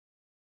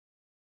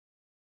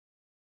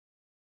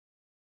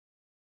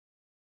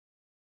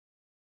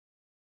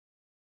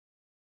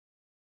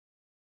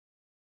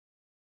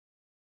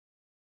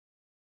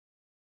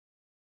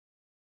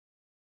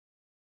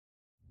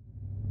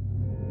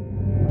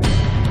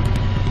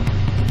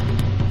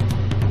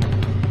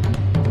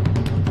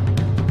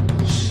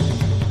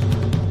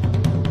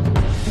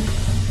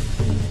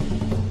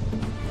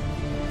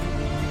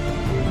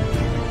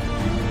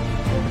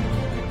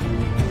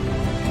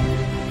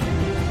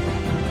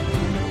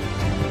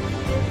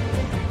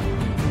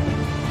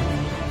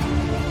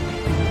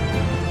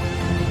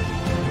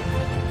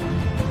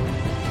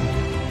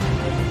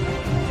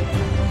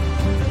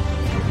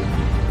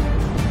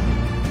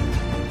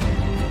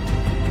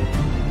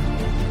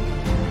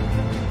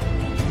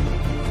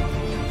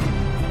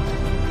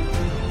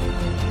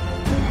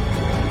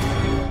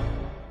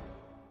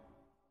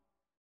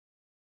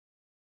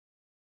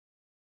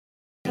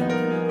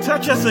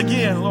Touch us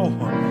again, Lord.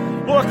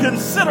 Lord,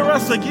 consider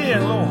us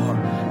again, Lord.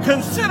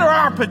 Consider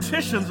our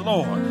petitions,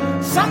 Lord.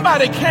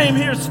 Somebody came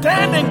here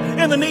standing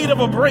in the need of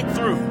a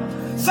breakthrough.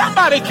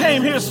 Somebody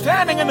came here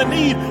standing in the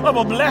need of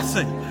a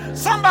blessing.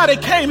 Somebody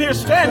came here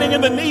standing in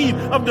the need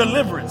of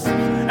deliverance.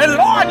 And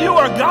Lord, you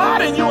are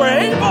God and you are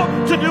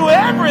able to do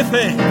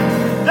everything.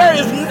 There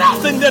is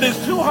nothing that is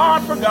too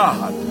hard for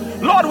God.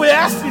 Lord, we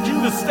ask you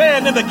to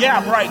stand in the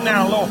gap right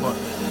now, Lord.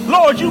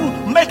 Lord, you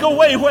make a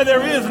way where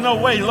there is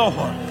no way,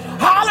 Lord.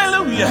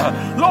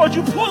 Hallelujah. Lord,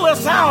 you pull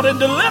us out and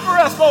deliver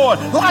us, Lord,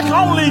 like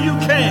only you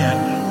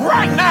can.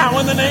 Right now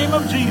in the name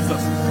of Jesus.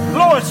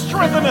 Lord,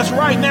 strengthen us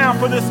right now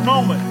for this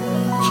moment.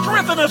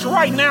 Strengthen us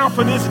right now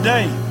for this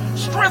day.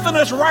 Strengthen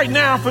us right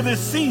now for this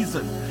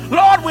season.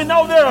 Lord, we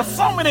know there are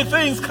so many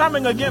things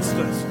coming against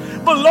us.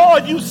 But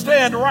Lord, you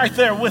stand right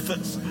there with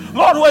us.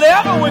 Lord,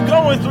 whatever we're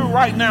going through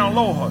right now,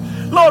 Lord,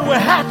 we're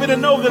happy to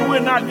know that we're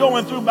not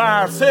going through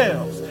by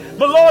ourselves.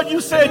 But Lord,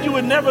 you said you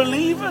would never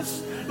leave us.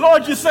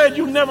 Lord, you said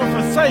you never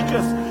forsake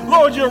us.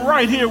 Lord, you're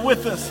right here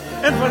with us.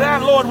 And for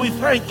that, Lord, we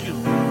thank you.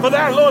 For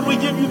that, Lord, we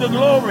give you the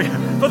glory.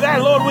 For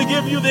that, Lord, we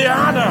give you the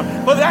honor.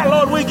 For that,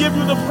 Lord, we give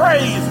you the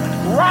praise.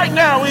 Right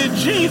now, in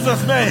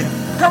Jesus' name.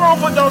 Come on,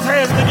 put those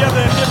hands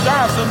together and give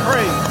God some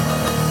praise.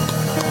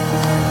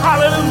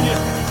 Hallelujah.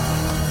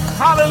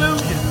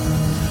 Hallelujah.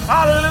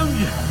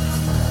 Hallelujah.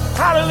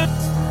 Hallelujah.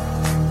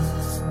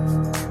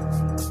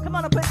 Come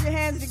on and put your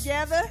hands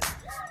together.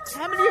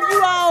 How many of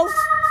you all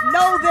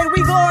know that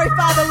we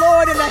glorify the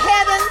Lord in the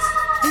heavens,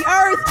 the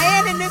earth,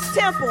 and in this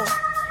temple?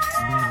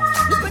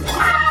 You put your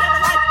hands together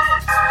like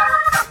this.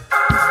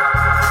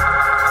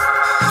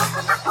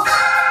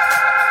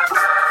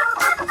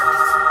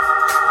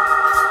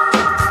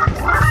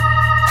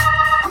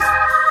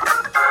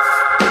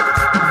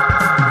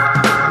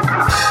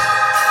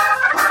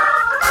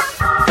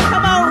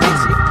 Come on,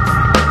 Richie.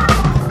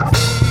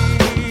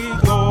 Be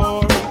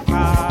glorified.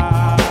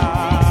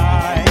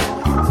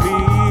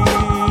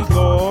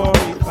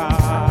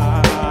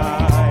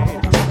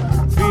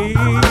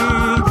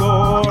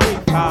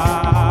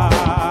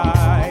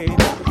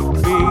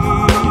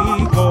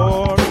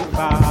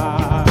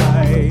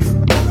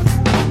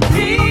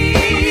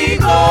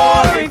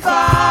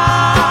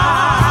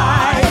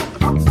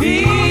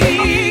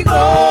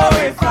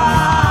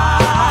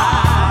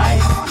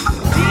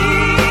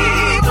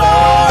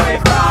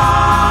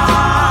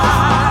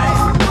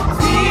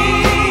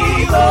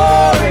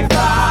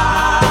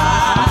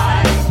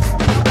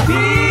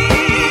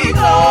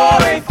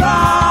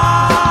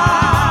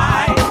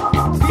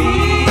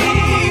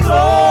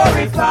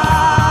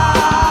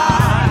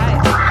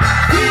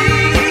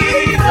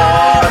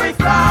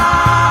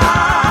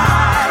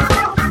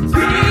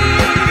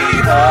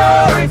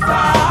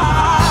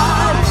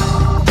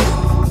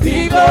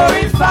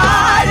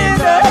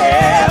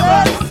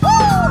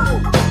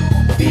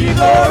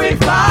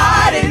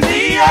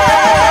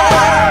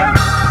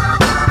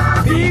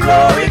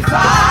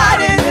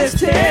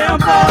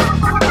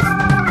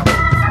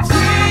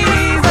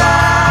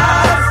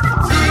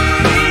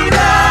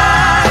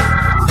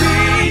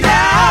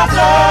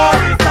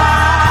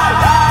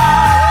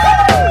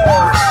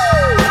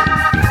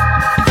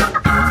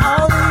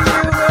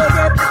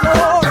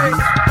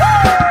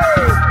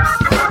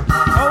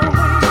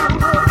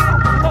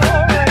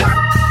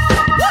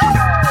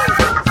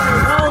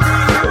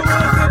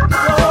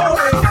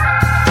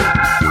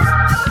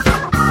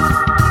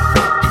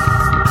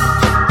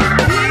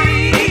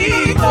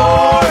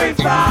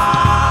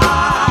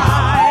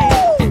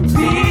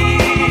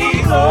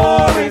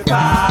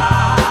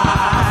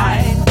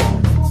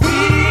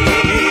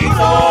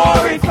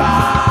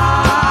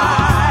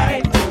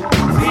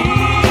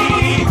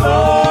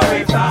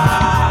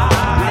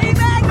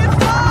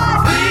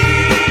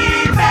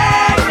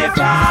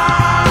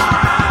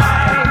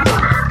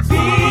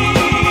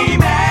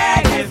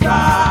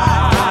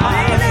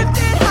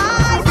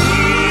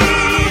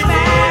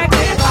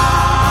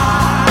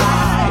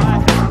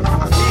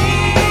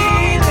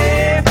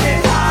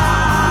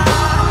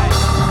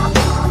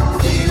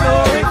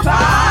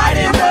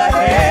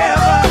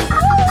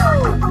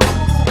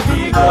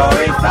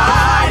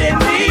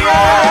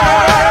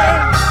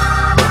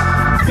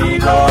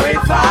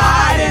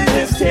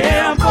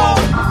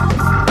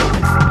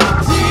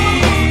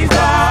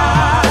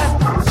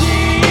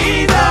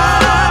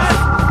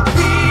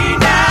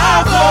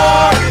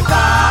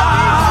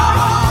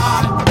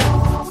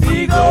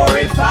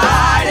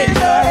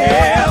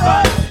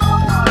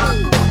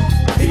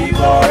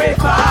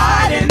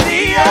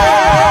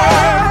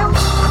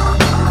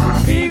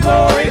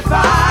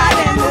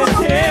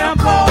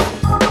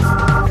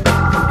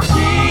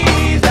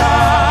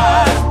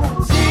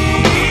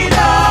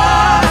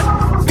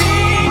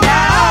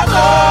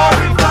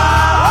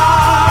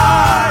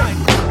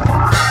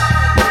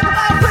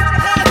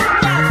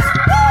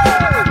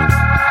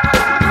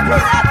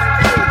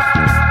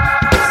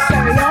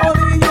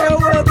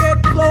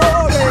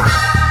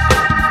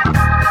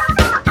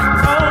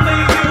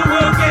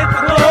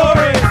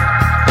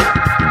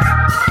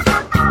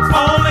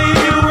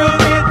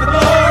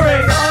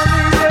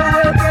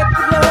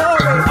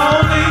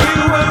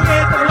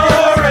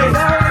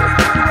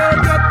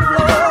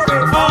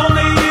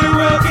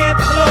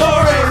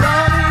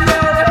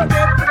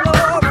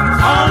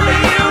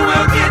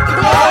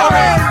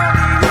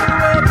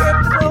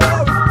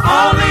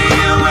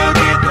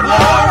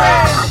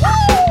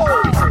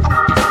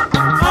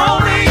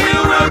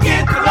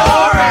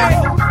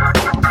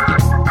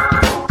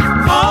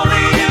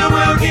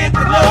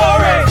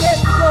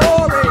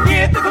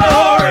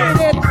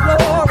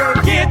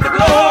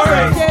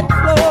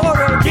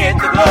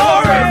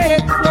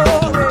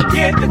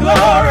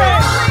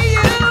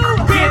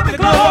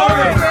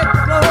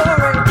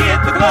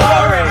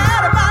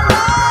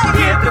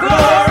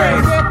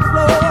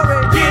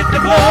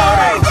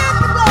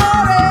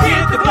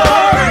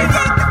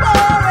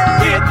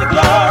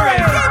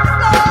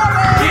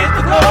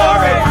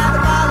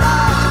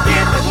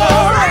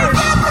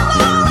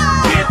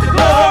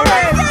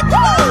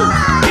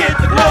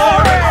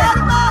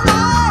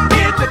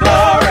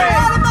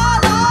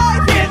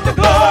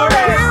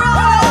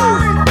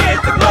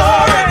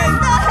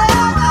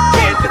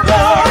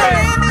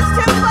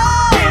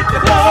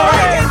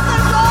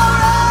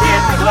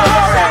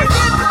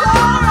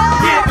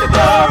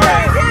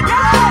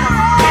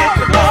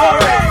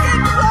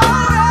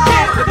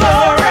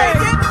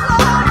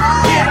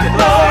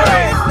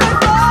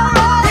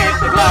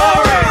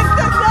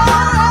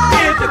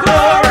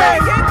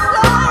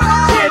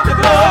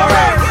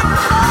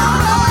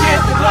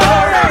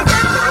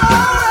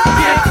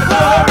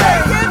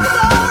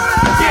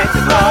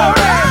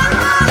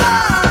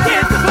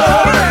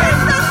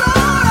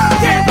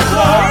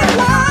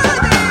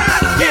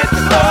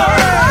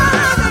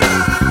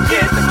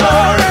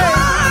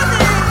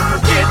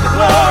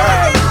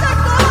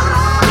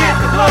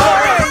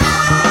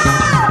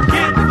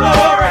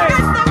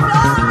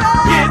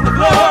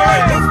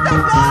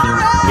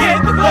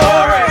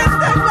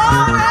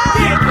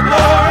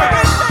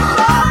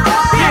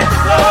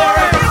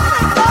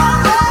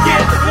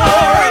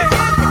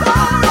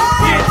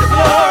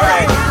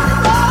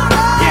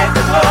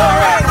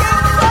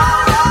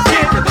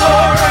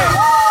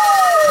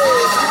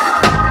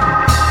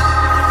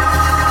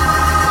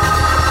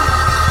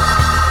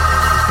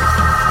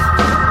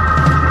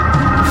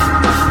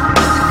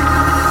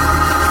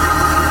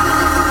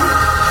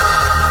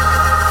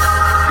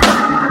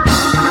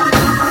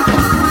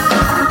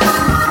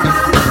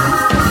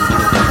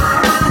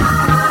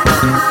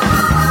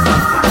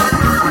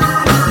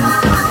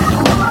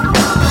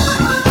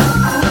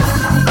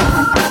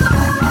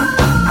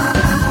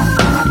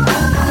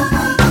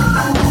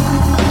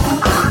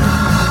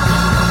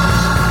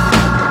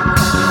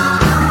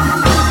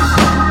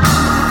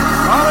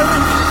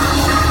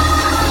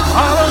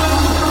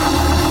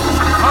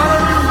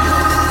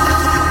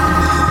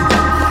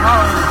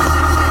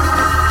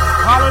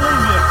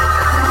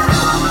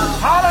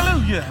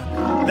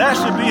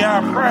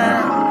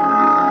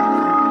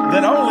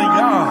 that only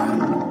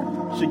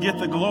God should get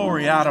the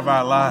glory out of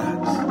our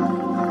lives.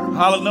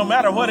 No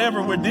matter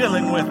whatever we're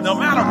dealing with, no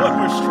matter what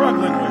we're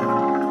struggling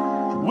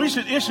with,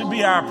 it should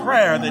be our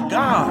prayer that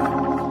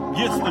God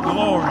gets the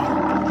glory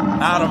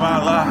out of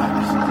our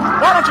lives.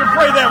 Why don't you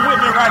pray that with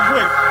me right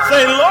quick?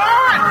 Say,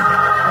 Lord,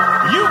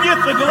 you get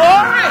the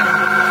glory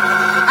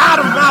out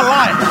of my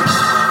life.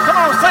 Come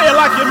on, say it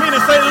like you mean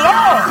it. Say,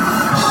 Lord,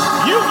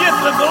 you get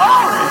the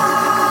glory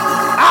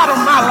out of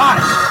my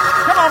life.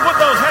 Come on, put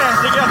those hands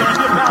together and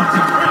give God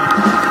some praise.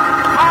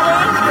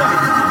 Hallelujah.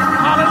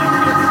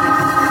 Hallelujah.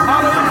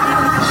 Hallelujah.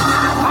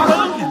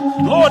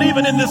 Hallelujah. Lord,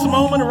 even in this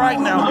moment right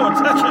now, Lord,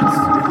 touch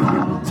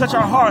us. Touch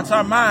our hearts,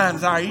 our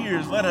minds, our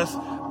ears. Let us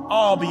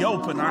all be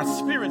open, our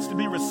spirits to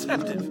be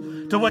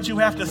receptive to what you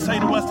have to say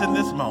to us in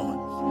this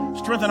moment.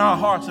 Strengthen our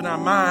hearts and our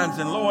minds.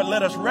 And Lord,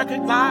 let us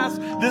recognize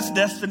this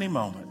destiny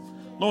moment.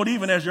 Lord,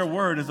 even as your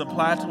word is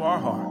applied to our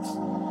hearts.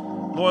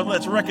 Lord,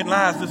 let's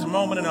recognize this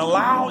moment and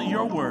allow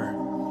your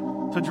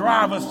word to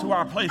drive us to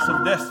our place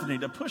of destiny,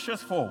 to push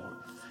us forward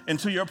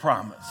into your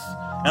promise.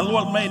 And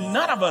Lord, may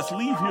none of us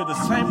leave here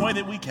the same way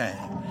that we came.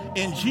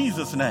 In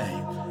Jesus'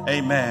 name,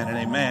 amen and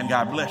amen.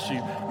 God bless you.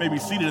 You may be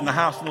seated in the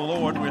house of the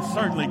Lord. We're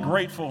certainly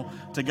grateful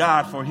to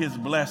God for his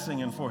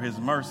blessing and for his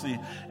mercy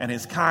and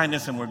his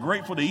kindness. And we're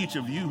grateful to each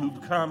of you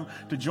who've come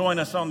to join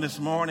us on this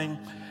morning.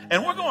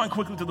 And we're going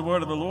quickly to the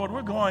word of the Lord.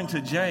 We're going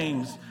to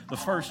James, the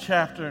first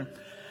chapter.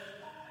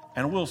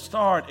 And we'll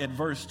start at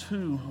verse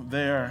 2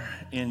 there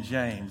in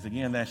James.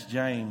 Again, that's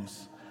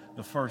James,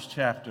 the first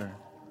chapter.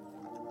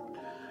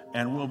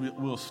 And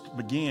we'll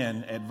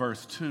begin at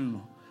verse 2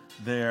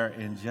 there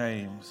in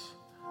James.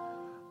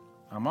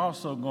 We're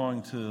also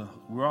going to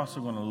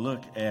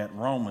look at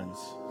Romans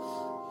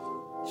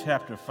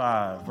chapter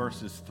 5,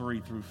 verses 3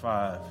 through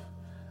 5.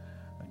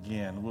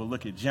 Again, we'll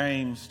look at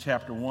James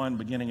chapter 1,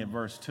 beginning at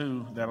verse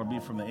 2. That'll be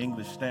from the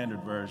English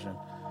Standard Version.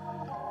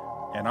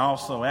 And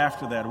also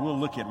after that, we'll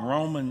look at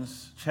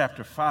Romans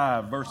chapter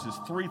 5, verses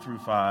 3 through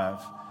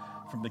 5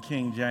 from the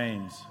King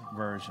James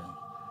Version.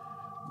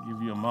 I'll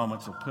give you a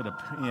moment to put a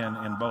pin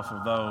in both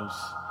of those.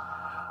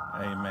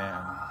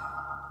 Amen.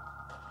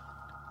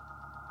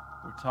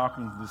 We're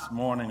talking this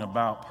morning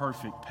about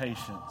perfect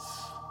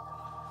patience.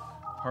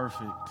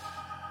 Perfect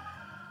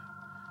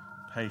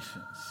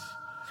patience.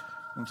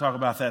 We'll talk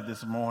about that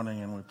this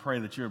morning, and we pray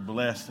that you're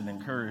blessed and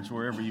encouraged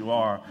wherever you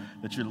are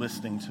that you're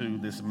listening to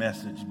this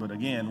message. But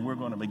again, we're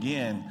going to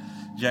begin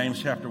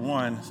James chapter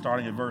 1,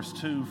 starting at verse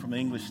 2 from the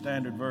English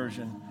Standard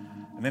Version,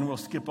 and then we'll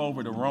skip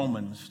over to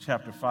Romans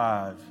chapter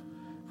 5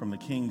 from the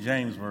King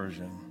James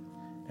Version,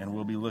 and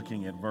we'll be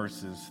looking at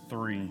verses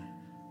 3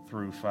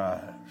 through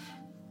 5.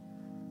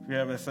 If you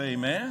have that, say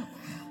amen.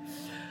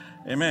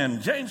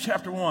 Amen. James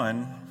chapter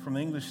 1 from the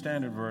English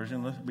Standard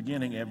Version,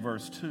 beginning at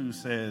verse 2,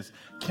 says,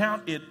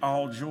 "Count it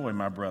all joy,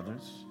 my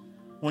brothers,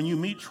 when you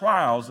meet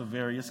trials of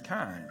various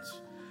kinds.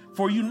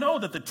 For you know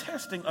that the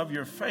testing of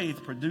your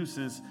faith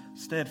produces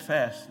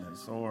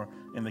steadfastness," or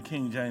in the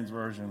King James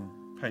Version,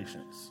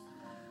 patience.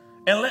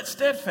 "And let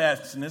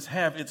steadfastness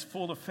have its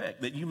full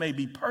effect, that you may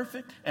be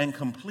perfect and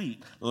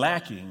complete,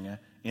 lacking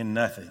in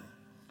nothing.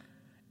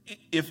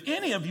 If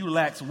any of you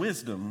lacks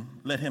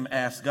wisdom, let him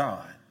ask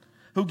God,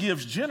 who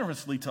gives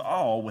generously to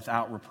all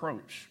without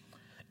reproach,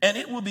 and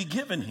it will be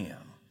given him.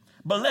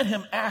 But let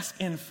him ask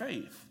in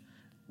faith,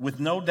 with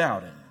no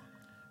doubting.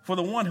 For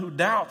the one who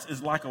doubts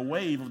is like a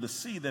wave of the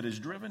sea that is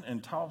driven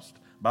and tossed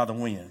by the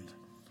wind.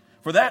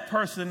 For that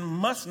person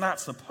must not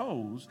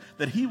suppose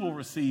that he will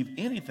receive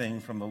anything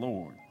from the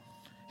Lord.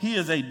 He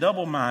is a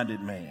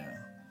double-minded man,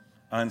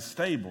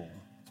 unstable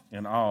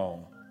in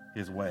all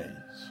his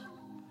ways."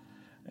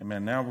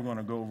 Amen. Now we're going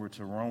to go over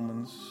to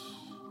Romans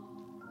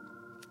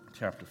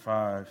chapter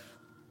 5,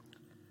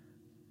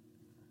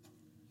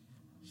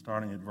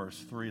 starting at verse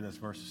 3. That's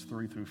verses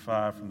 3 through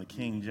 5 from the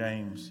King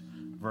James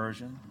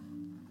Version.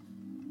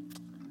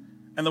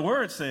 And the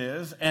word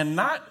says, "And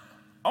not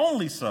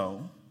only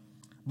so,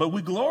 but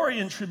we glory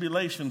in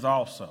tribulations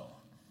also,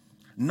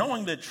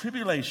 knowing that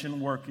tribulation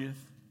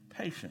worketh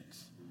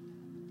patience,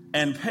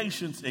 and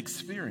patience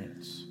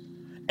experience,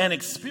 and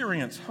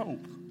experience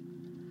hope,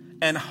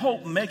 and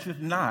hope maketh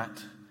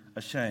not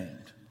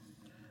ashamed.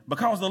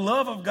 Because the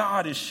love of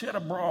God is shed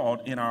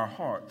abroad in our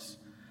hearts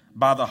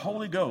by the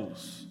Holy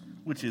Ghost,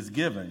 which is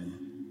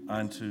given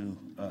unto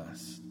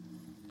us."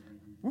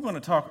 We're going to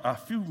talk a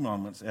few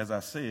moments, as I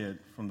said,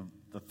 from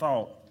the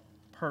thought,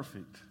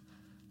 perfect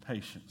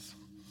patience.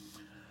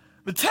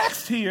 The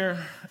text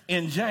here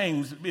in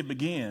James, it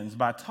begins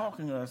by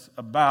talking to us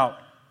about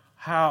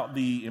how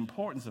the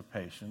importance of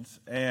patience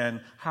and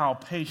how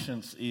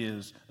patience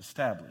is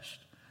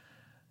established.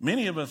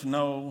 Many of us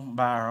know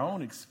by our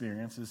own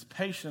experiences,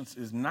 patience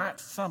is not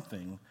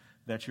something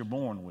that you're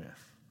born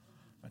with.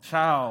 A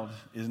child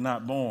is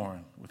not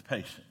born with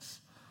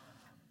patience.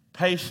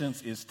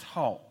 Patience is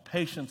taught.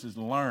 Patience is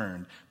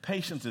learned.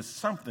 Patience is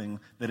something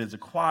that is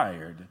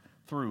acquired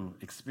through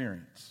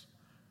experience.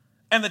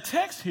 And the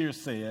text here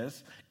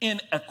says, in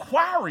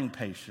acquiring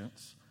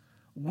patience,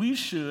 we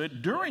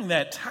should, during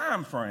that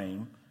time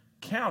frame,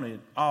 count it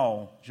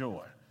all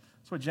joy.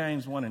 That's what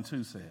James 1 and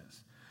 2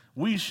 says.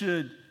 We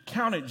should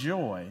count it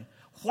joy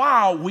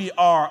while we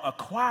are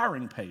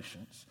acquiring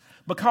patience,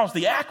 because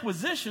the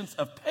acquisitions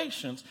of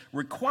patience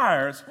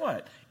requires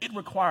what? It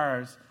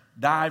requires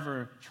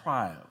diverse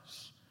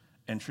trials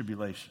and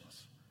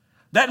tribulations.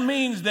 That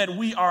means that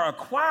we are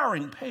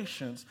acquiring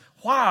patience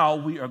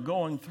while we are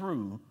going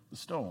through the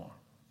storm.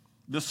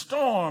 The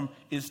storm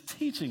is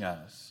teaching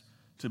us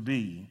to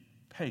be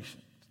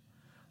patient.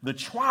 The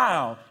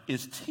trial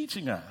is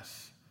teaching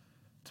us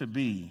to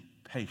be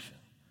patient.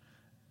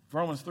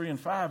 Romans 3 and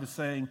 5 is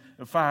saying,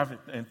 5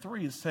 and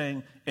 3 is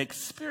saying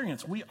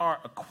experience. We are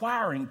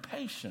acquiring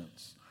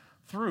patience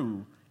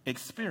through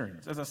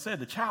experience. As I said,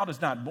 the child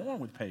is not born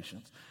with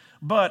patience,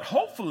 but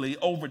hopefully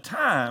over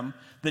time,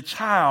 the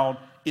child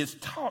is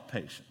taught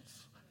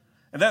patience.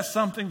 And that's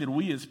something that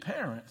we as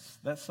parents,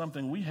 that's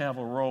something we have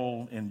a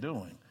role in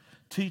doing,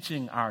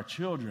 teaching our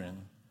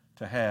children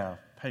to have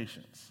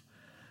patience.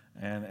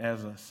 And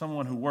as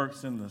someone who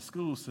works in the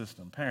school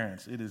system,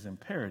 parents, it is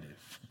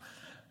imperative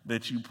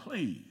that you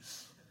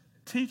please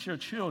teach your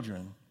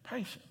children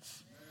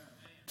patience.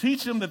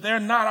 Teach them that they're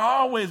not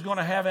always going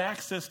to have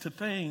access to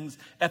things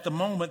at the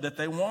moment that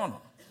they want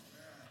them.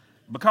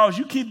 Because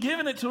you keep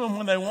giving it to them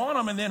when they want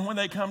them, and then when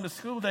they come to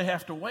school, they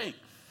have to wait.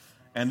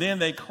 And then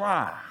they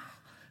cry,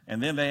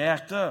 and then they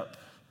act up.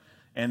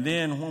 And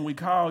then when we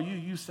call you,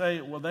 you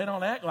say, well, they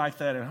don't act like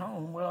that at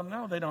home. Well,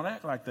 no, they don't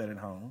act like that at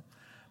home,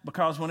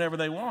 because whenever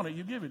they want it,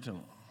 you give it to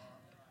them.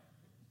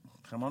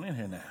 Come on in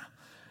here now.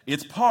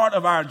 It's part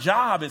of our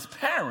job as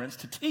parents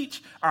to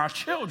teach our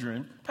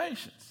children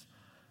patience.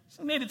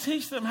 So we need to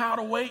teach them how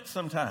to wait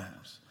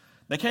sometimes.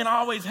 They can't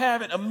always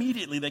have it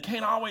immediately. They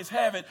can't always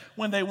have it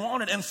when they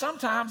want it. And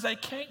sometimes they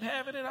can't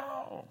have it at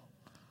all.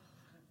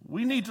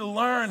 We need to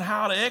learn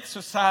how to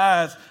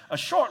exercise a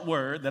short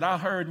word that I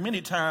heard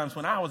many times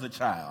when I was a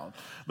child,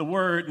 the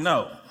word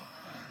no.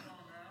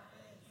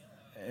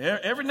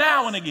 Every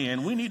now and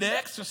again, we need to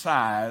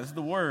exercise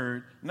the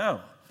word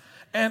no.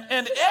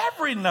 And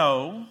every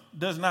no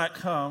does not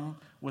come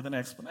with an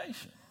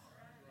explanation.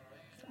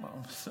 Come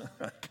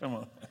on. Come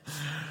on.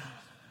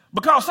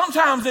 Because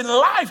sometimes in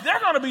life, they're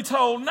going to be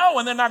told no,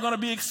 and they're not going to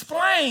be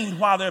explained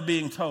why they're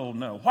being told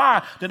no.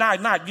 Why did I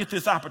not get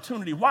this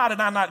opportunity? Why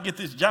did I not get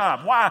this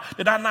job? Why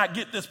did I not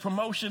get this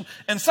promotion?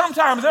 And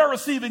sometimes they're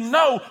receiving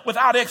no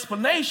without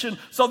explanation.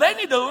 So they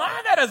need to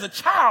learn that as a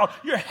child.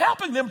 You're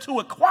helping them to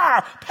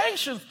acquire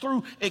patience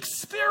through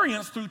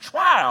experience, through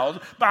trials,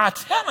 by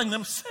telling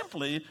them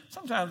simply,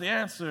 sometimes the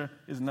answer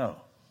is no.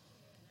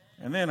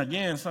 And then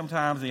again,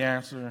 sometimes the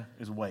answer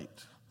is wait.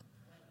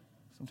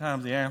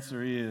 Sometimes the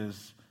answer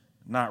is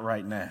not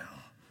right now.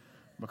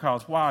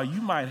 Because while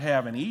you might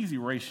have an easy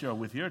ratio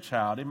with your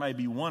child, it may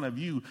be one of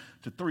you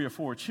to 3 or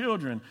 4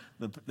 children,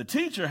 the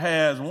teacher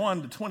has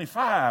 1 to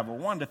 25 or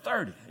 1 to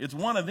 30. It's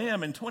one of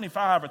them and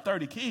 25 or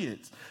 30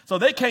 kids. So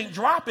they can't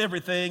drop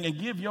everything and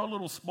give your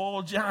little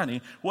spoiled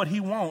Johnny what he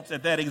wants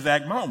at that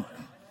exact moment.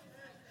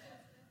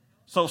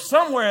 So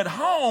somewhere at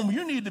home,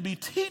 you need to be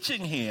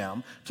teaching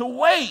him to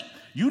wait.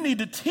 You need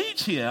to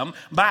teach him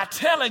by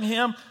telling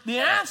him the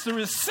answer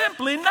is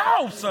simply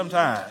no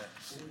sometimes.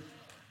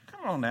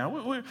 Come on now.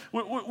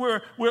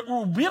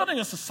 We're building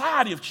a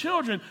society of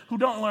children who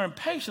don't learn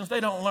patience. They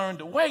don't learn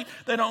to wait.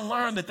 They don't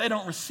learn that they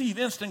don't receive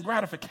instant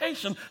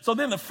gratification. So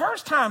then the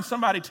first time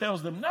somebody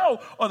tells them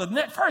no, or the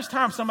first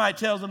time somebody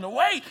tells them to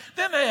wait,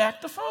 then they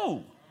act a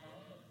fool.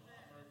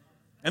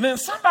 And then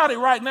somebody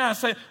right now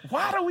say,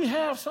 why do we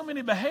have so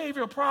many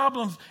behavioral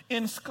problems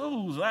in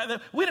schools?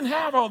 We didn't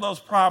have all those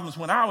problems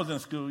when I was in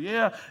school.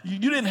 Yeah, you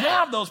didn't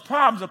have those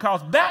problems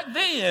because back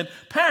then,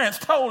 parents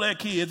told their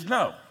kids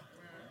no.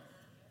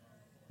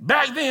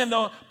 Back then,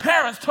 the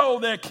parents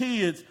told their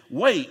kids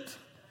wait.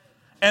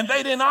 And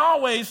they didn't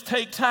always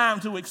take time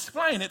to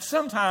explain it.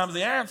 Sometimes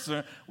the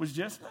answer was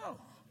just no.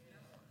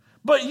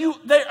 But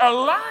they are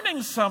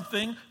learning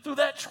something through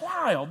that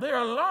trial. They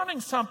are learning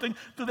something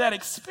through that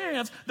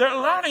experience. They're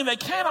learning they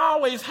can't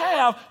always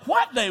have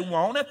what they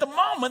want at the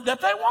moment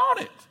that they want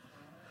it.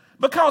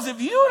 Because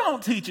if you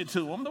don't teach it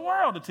to them, the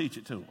world will teach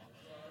it to them.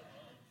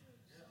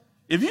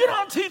 If you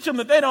don't teach them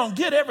that they don't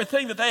get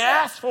everything that they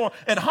ask for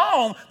at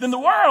home, then the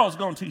world's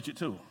going to teach it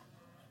to them.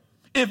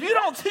 If you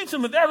don't teach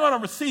them that they're going to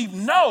receive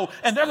no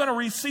and they're going to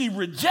receive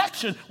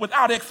rejection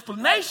without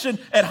explanation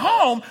at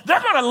home,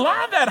 they're going to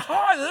learn that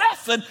hard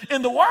lesson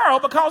in the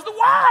world because the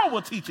world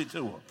will teach it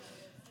to them.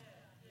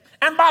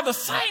 And by the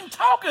same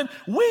token,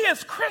 we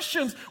as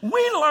Christians,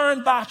 we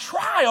learn by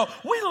trial,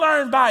 we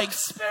learn by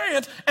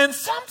experience, and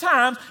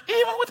sometimes,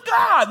 even with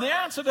God, the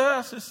answer to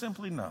us is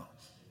simply no.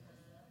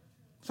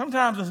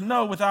 Sometimes it's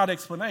no without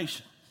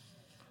explanation.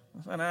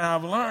 And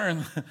I've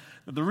learned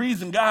that the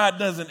reason God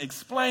doesn't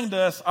explain to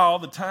us all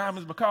the time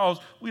is because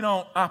we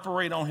don't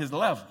operate on his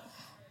level.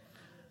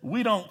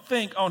 We don't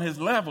think on his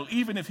level.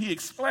 Even if he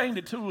explained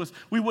it to us,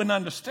 we wouldn't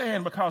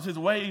understand because his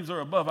ways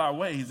are above our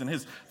ways and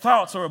his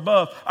thoughts are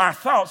above our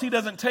thoughts. He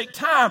doesn't take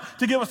time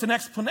to give us an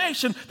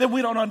explanation that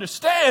we don't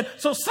understand.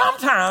 So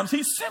sometimes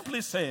he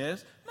simply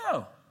says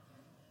no.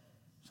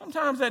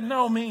 Sometimes that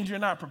no means you're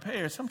not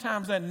prepared.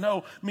 Sometimes that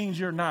no means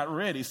you're not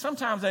ready.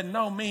 Sometimes that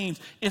no means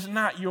it's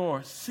not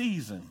your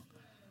season.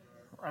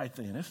 Right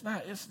then, it's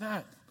not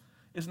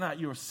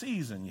your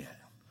season yet.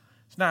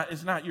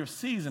 It's not your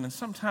season. And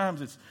sometimes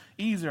it's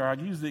easier. I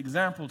use the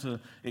example to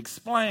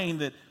explain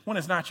that when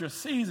it's not your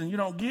season, you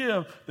don't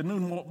give the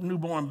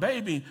newborn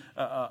baby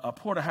a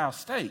porterhouse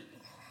steak.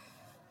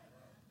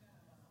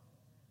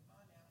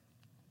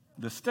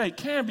 The steak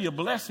can be a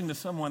blessing to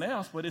someone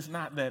else, but it's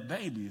not that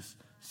baby's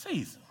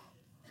season.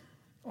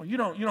 Well, you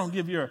don't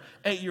give your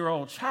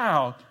 8-year-old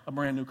child a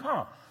brand new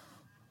car.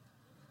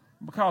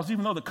 Because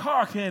even though the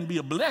car can be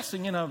a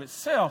blessing in of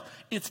itself,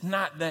 it's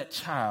not that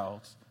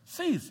child's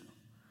season.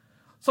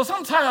 So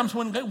sometimes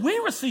when we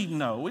receive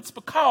no, it's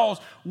because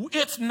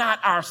it's not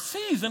our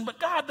season, but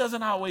God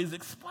doesn't always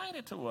explain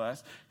it to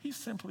us. He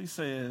simply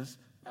says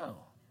no.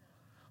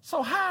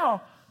 So how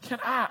can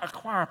I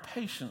acquire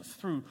patience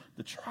through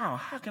the trial?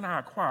 How can I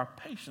acquire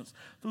patience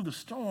through the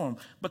storm?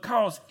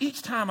 Because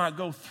each time I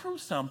go through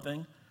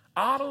something,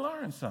 I ought to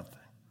learn something.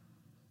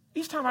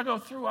 Each time I go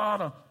through, I ought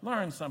to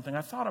learn something.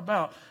 I thought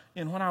about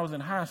when I was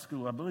in high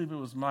school, I believe it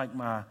was like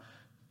my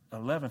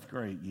 11th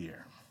grade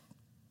year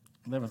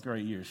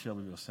at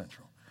Shelbyville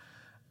Central.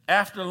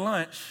 After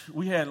lunch,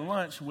 we had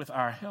lunch with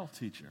our health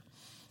teacher.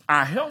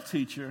 Our health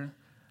teacher,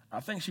 I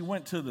think she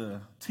went to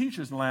the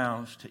teacher's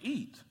lounge to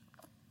eat.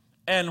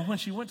 And when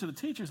she went to the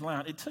teacher's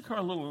lounge, it took her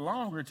a little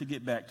longer to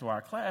get back to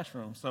our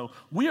classroom. So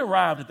we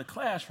arrived at the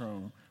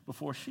classroom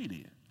before she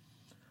did.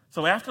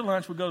 So after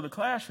lunch, we go to the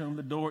classroom,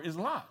 the door is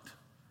locked.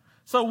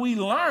 So we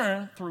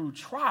learn through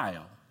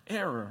trial,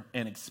 error,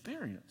 and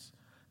experience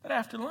that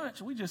after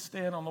lunch, we just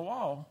stand on the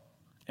wall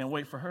and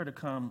wait for her to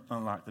come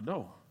unlock the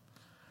door.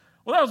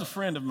 Well, that was a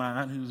friend of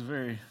mine who was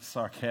very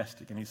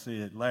sarcastic, and he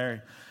said,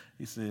 Larry,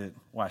 he said,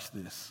 watch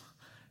this.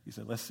 He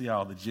said, let's see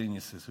all the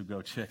geniuses who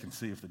go check and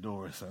see if the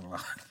door is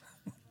unlocked.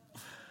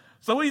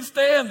 So we'd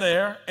stand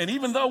there, and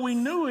even though we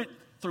knew it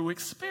through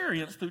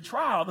experience, through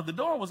trial, that the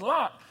door was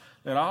locked,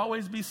 there'd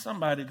always be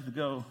somebody to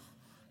go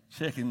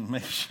check and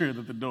make sure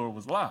that the door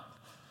was locked.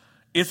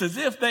 It's as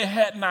if they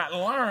had not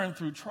learned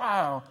through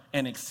trial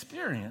and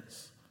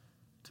experience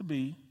to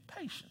be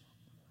patient.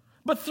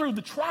 But through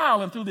the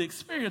trial and through the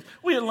experience,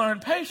 we had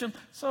learned patience,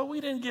 so we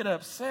didn't get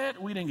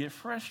upset, we didn't get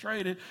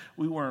frustrated,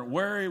 we weren't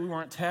worried, we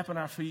weren't tapping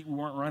our feet, we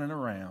weren't running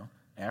around.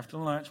 After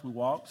lunch, we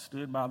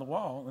stood by the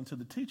wall until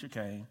the teacher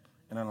came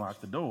and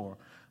unlocked the door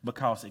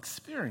because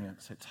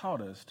experience had taught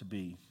us to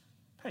be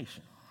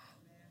patient.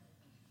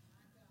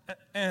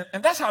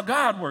 And that's how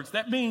God works.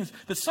 That means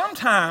that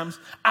sometimes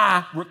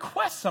I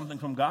request something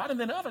from God, and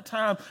then other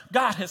times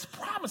God has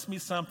promised me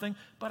something,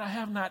 but I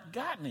have not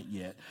gotten it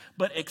yet.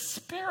 But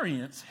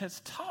experience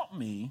has taught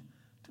me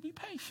to be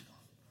patient.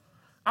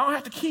 I don't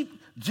have to keep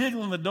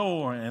jiggling the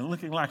door and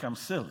looking like I'm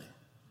silly.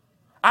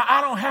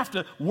 I don't have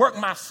to work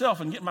myself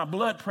and get my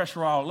blood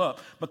pressure all up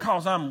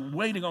because I'm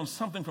waiting on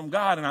something from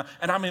God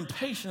and I'm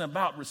impatient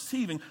about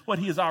receiving what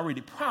He has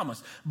already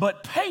promised.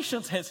 But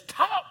patience has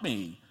taught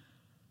me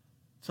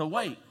to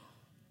wait.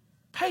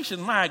 Patience,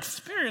 my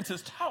experience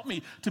has taught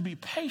me to be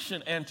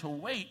patient and to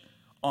wait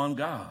on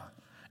God.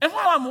 And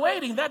while I'm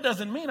waiting, that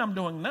doesn't mean I'm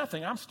doing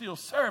nothing. I'm still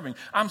serving.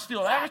 I'm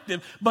still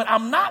active, but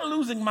I'm not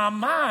losing my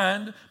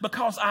mind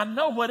because I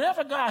know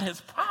whatever God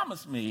has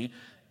promised me,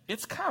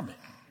 it's coming.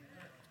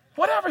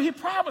 Whatever He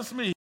promised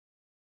me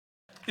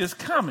is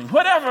coming.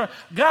 Whatever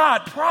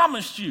God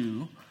promised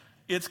you,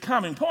 it's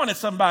coming. Point at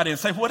somebody and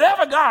say,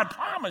 whatever God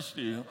promised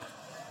you,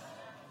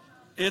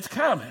 it's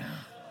coming.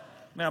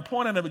 Now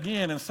point at them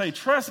again and say,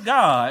 trust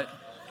God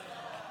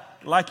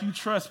like you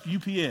trust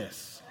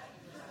UPS.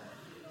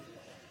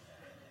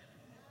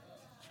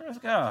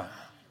 Trust God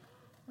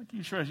like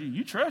you trust you.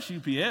 You trust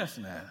UPS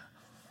now.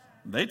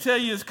 They tell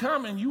you it's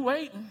coming, you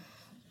waiting.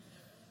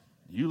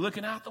 You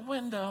looking out the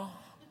window.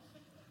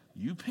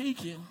 You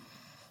peeking.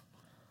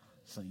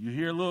 So you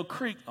hear a little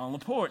creak on the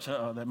porch.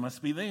 Uh-oh, that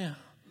must be them.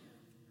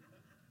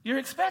 You're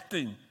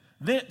expecting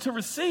then to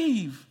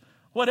receive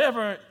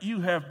whatever you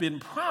have been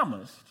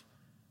promised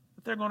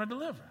that they're going to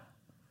deliver.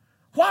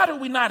 Why do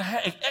we not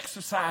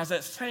exercise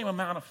that same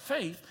amount of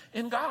faith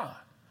in God?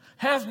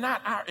 Has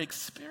not our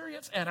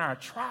experience and our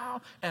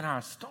trial and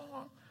our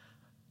storm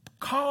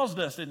caused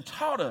us and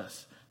taught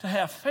us to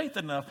have faith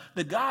enough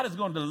that God is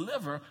going to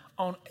deliver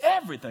on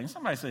everything?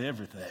 Somebody say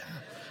everything.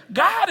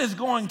 God is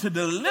going to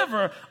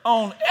deliver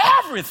on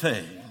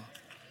everything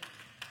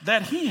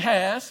that He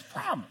has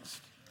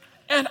promised.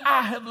 And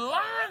I have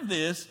learned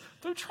this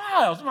through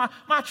trials.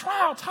 My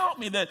trial taught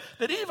me that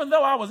even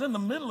though I was in the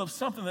middle of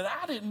something that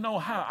I didn't know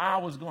how I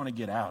was going to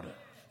get out of.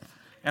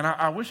 And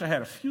I wish I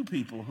had a few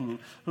people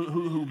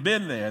who've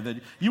been there, that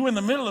you were in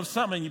the middle of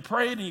something and you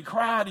prayed and you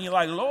cried and you're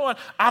like, Lord,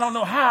 I don't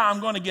know how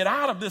I'm going to get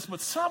out of this, but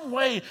some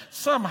way,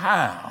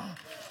 somehow,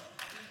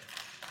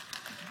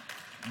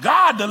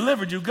 God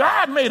delivered you.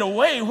 God made a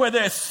way where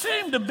there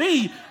seemed to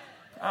be,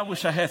 I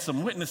wish I had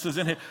some witnesses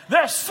in here,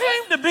 there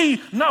seemed to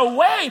be no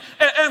way.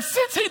 And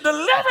since He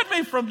delivered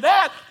me from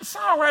that, the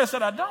songwriter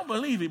said, I don't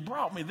believe He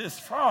brought me this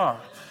far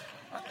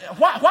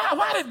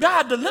Why did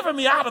God deliver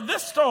me out of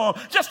this storm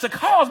just to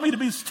cause me to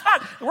be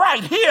stuck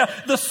right here?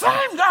 The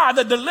same God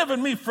that delivered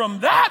me from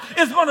that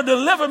is going to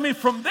deliver me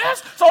from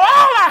this. So all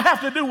I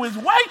have to do is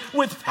wait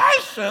with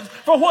patience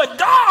for what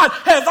God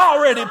has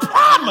already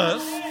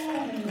promised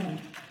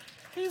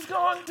he's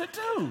going to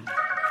do.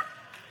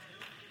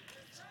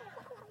 So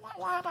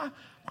why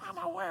am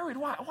I worried?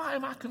 Why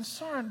am I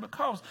concerned?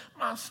 Because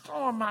my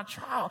storm, my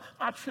trial,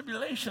 my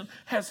tribulation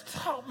has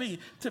taught me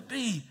to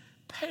be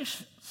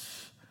patient.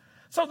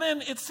 So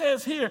then it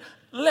says here,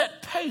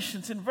 let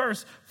patience, in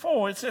verse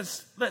 4, it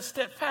says, let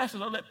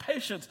steadfastness or let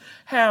patience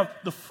have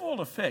the full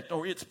effect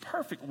or its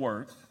perfect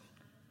work,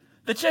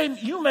 that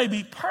you may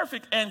be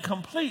perfect and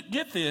complete,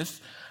 get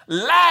this,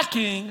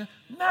 lacking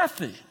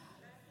nothing.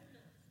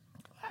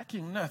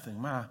 Lacking nothing.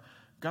 My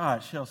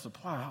God shall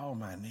supply all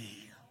my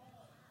need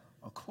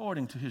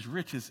according to his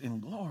riches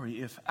in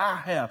glory. If I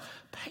have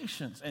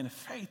patience and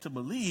faith to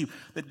believe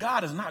that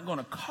God is not going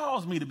to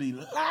cause me to be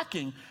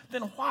lacking,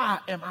 then why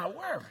am I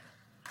worried?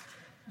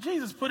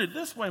 Jesus put it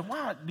this way: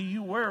 why do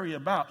you worry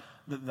about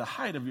the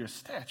height of your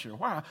stature?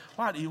 Why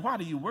do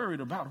you worry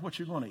about what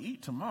you're going to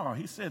eat tomorrow?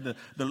 He said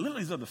the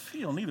lilies of the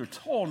field neither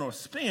toil nor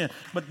spin,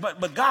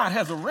 but God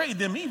has arrayed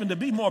them even to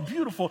be more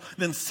beautiful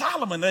than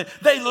Solomon.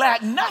 They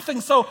lack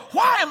nothing. So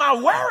why am I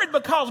worried?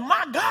 Because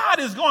my God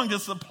is going to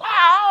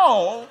supply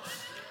all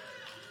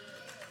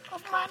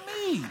of my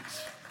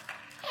needs.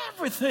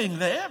 Everything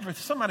there.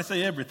 Somebody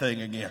say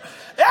everything again.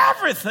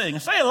 Everything.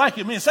 Say it like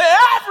you mean. Say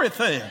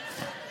everything.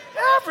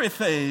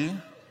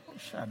 Everything.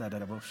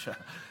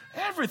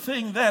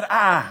 Everything that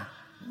I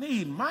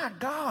need, my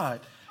God,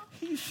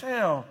 he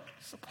shall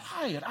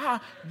supply it. I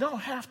don't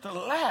have to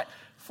lack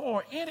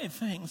for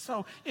anything.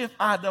 So if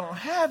I don't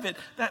have it,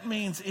 that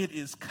means it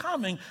is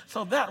coming.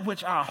 So that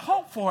which I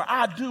hope for,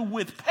 I do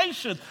with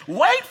patience.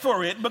 Wait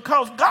for it,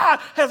 because God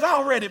has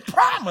already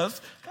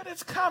promised that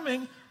it's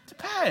coming to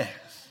pass.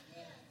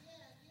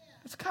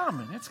 It's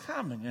coming. It's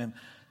coming.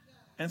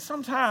 And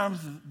sometimes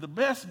the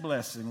best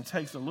blessing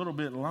takes a little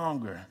bit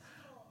longer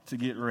to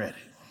get ready.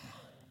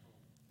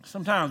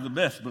 Sometimes the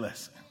best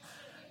blessing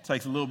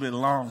takes a little bit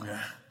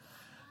longer.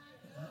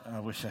 I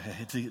wish I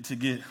had to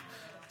get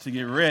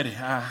ready.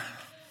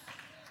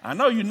 I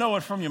know you know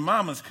it from your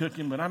mama's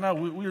cooking, but I know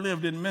we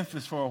lived in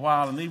Memphis for a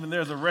while, and even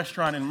there's a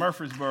restaurant in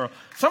Murfreesboro.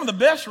 Some of the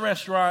best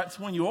restaurants,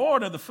 when you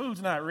order, the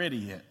food's not ready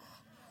yet.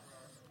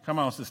 Come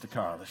on, Sister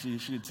Carla.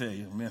 She'll tell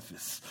you,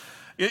 Memphis.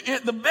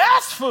 The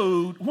best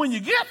food, when you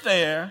get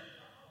there,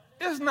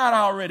 is not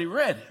already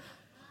ready.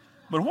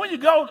 But when you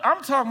go,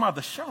 I'm talking about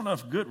the sure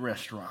enough good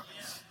restaurants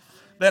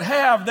that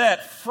have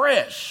that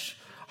fresh,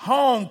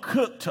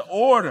 home-cooked to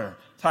order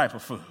type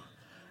of food.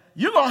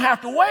 You're going to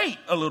have to wait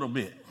a little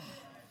bit.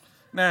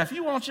 Now, if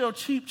you want your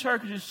cheap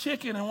Church's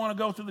chicken and want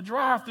to go through the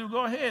drive-thru,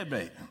 go ahead,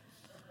 baby.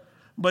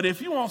 But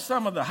if you want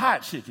some of the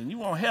hot chicken, you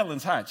want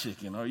Helen's hot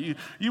chicken, or you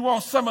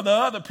want some of the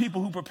other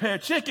people who prepare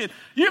chicken,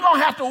 you're going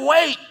to have to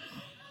wait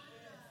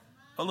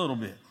a little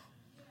bit,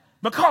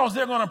 because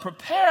they're going to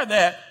prepare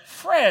that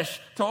fresh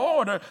to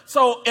order.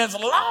 So as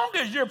long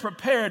as you're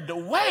prepared to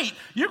wait,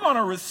 you're going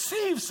to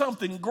receive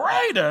something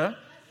greater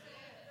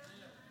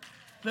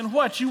than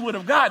what you would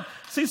have gotten.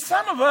 See,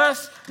 some of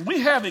us,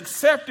 we have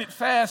accepted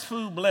fast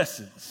food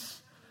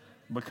blessings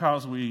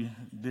because we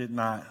did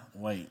not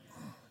wait.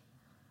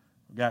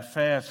 We got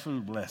fast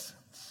food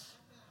blessings,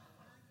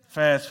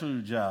 fast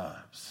food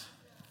jobs,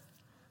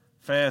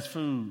 fast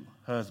food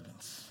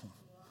husbands,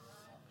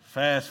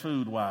 fast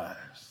food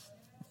wives,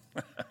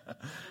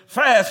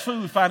 fast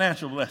food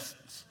financial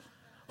blessings.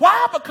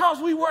 Why?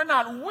 Because we were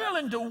not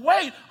willing to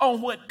wait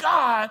on what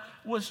God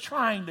was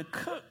trying to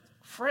cook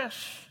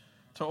fresh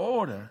to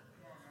order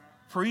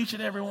for each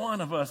and every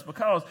one of us.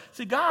 Because,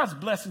 see, God's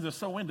blessings are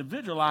so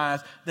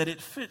individualized that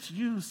it fits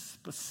you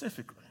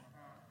specifically.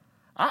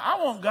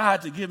 I want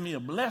God to give me a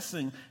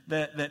blessing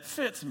that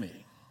fits me.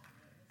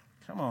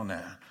 Come on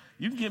now.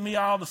 You can give me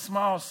all the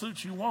small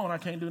suits you want. I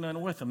can't do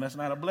nothing with them. That's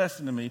not a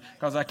blessing to me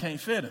because I can't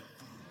fit them.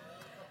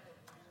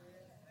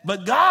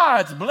 But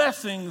God's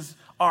blessings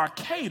are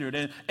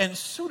catered and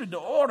suited to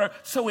order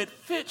so it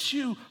fits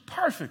you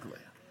perfectly.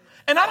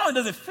 And not only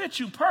does it fit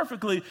you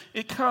perfectly,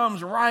 it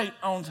comes right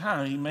on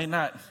time. He may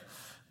not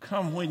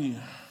come when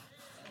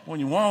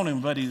you want him,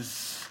 but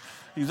he's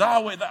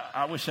always,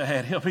 I wish I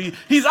had help.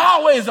 He's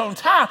always on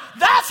time.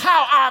 That's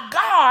how our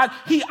God,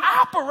 he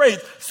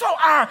operates. So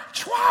our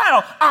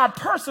trial, our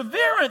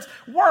perseverance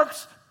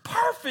works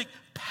perfect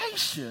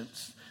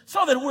patience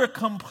so that we're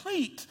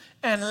complete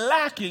and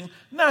lacking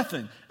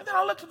nothing. And then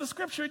I looked at the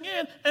scripture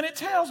again, and it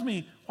tells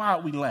me why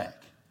we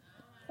lack.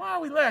 Why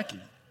are we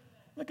lacking?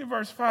 Look at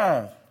verse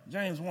 5,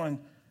 James 1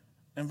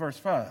 and verse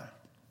 5.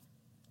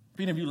 If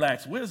any of you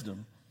lacks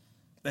wisdom,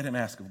 let him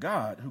ask of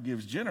God, who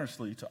gives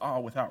generously to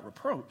all without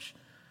reproach,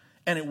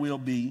 and it will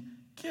be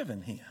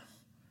given him.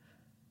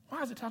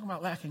 Why is it talking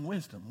about lacking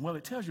wisdom? Well,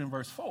 it tells you in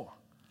verse 4.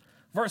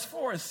 Verse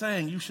 4 is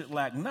saying you should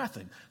lack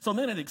nothing. So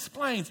then it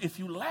explains if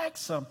you lack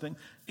something,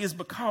 it's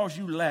because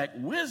you lack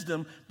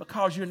wisdom,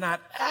 because you're not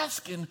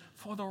asking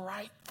for the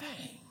right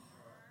thing.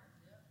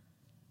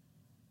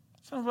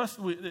 Some of us,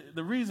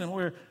 the reason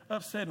we're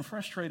upset and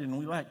frustrated and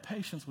we lack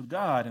patience with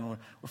God and we're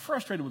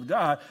frustrated with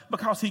God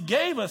because he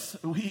gave us,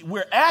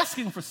 we're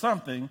asking for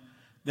something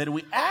that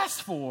we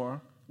asked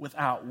for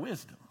without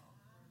wisdom.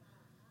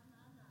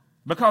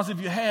 Because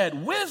if you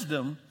had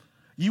wisdom,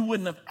 you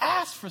wouldn't have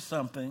asked for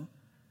something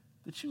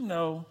that you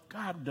know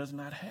God does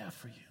not have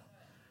for you,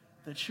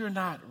 that you're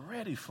not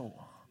ready for.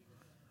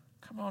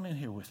 Come on in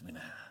here with me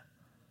now.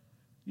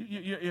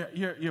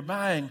 You're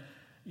buying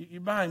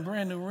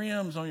brand new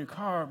rims on your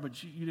car,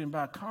 but you didn't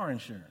buy car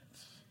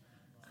insurance.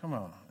 Come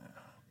on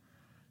now.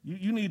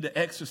 You need to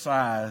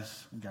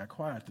exercise. We got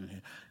quiet through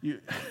here. You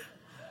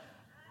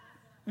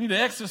need to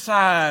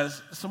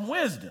exercise some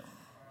wisdom.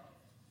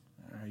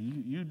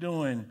 You're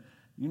doing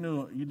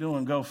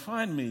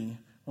GoFundMe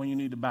when you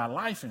need to buy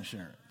life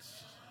insurance.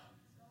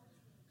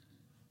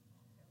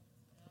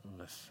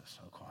 It's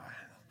so quiet.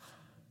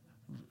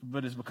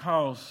 But it's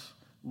because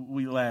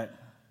we lack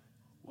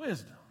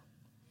wisdom.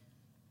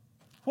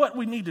 What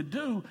we need to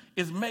do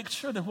is make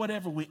sure that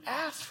whatever we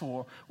ask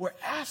for, we're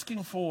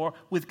asking for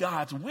with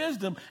God's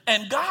wisdom,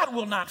 and God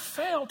will not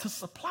fail to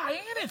supply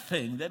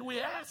anything that we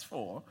ask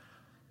for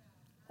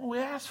when we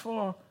ask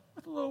for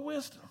with a little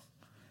wisdom.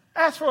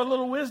 Ask for a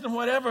little wisdom.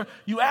 Whatever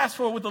you ask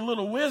for with a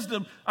little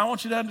wisdom, I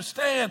want you to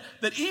understand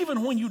that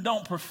even when you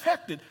don't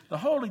perfect it, the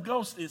Holy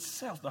Ghost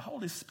itself, the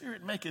Holy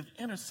Spirit, maketh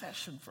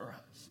intercession for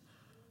us.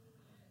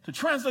 To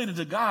translate it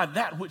to God,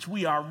 that which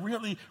we are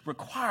really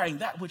requiring,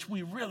 that which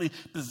we really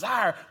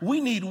desire,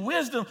 we need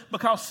wisdom,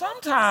 because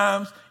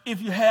sometimes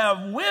if you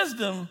have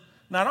wisdom,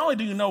 not only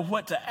do you know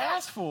what to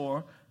ask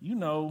for, you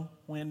know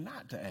when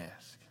not to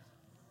ask.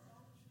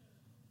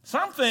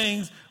 Some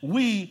things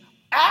we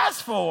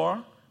ask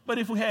for, but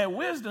if we had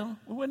wisdom,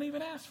 we wouldn't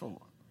even ask for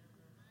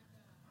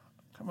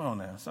it. Come on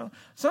now.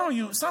 Some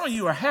of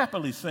you are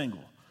happily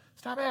single.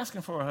 Stop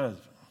asking for a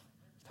husband.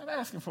 Stop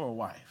asking for a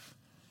wife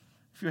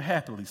if you're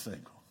happily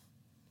single.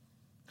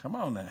 Come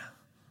on now.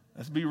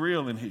 Let's be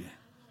real in here.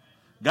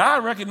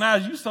 God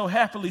recognizes you so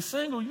happily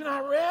single, you're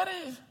not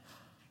ready.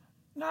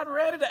 Not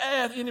ready to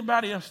add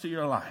anybody else to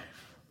your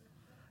life.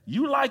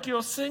 You like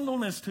your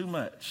singleness too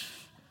much.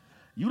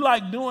 You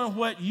like doing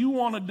what you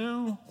want to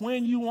do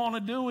when you want to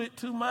do it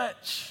too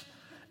much.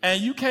 And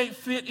you can't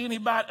fit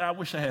anybody. I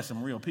wish I had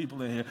some real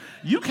people in here.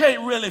 You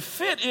can't really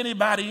fit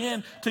anybody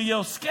into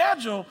your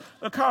schedule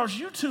because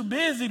you're too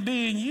busy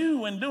being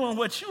you and doing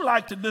what you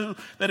like to do,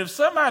 that if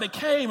somebody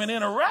came and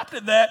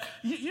interrupted that,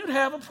 you'd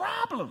have a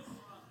problem.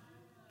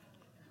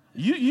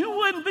 You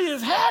wouldn't be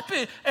as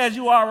happy as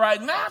you are right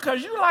now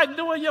because you like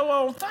doing your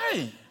own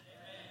thing.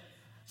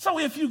 So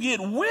if you get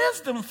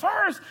wisdom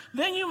first,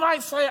 then you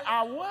might say,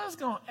 I was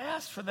going to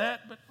ask for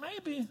that, but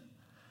maybe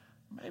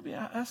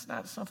that's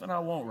not something I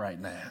want right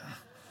now.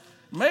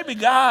 Maybe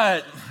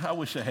God, I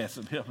wish I had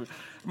some help.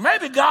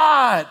 Maybe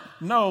God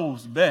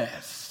knows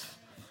best.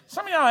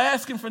 Some of y'all are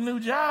asking for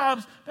new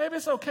jobs. Maybe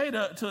it's okay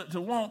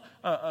to want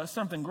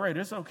something greater.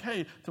 It's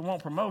okay to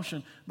want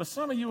promotion. But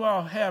some of you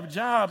all have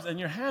jobs and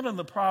you're handling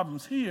the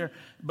problems here,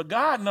 but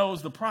God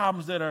knows the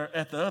problems that are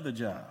at the other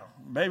job.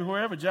 Baby,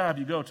 wherever job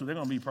you go to, there are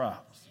going to be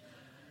problems.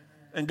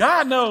 And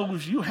God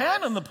knows you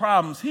handling the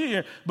problems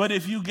here, but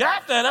if you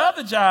got that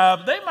other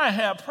job, they might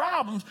have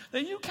problems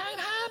that you can't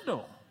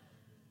handle.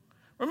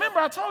 Remember,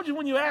 I told you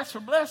when you ask for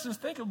blessings,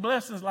 think of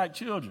blessings like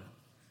children.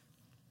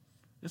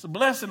 It's a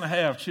blessing to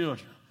have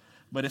children.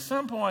 But at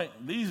some point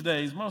these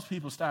days, most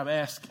people stop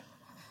asking.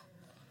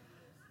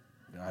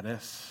 God,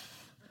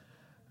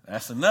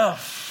 that's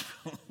enough.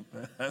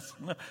 That's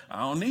enough.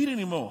 I don't need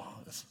any more.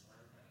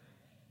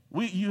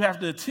 You have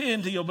to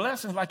attend to your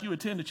blessings like you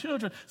attend to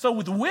children. So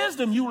with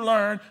wisdom, you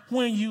learn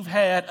when you've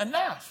had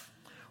enough.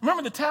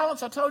 Remember the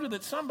talents? I told you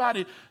that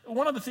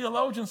one of the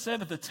theologians said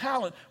that the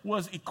talent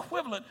was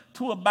equivalent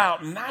to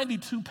about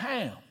 92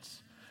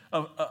 pounds.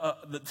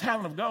 The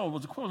talent of gold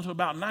was equivalent to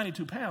about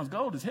 92 pounds.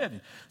 Gold is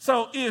heavy.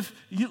 So if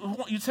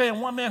you're saying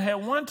one man had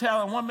one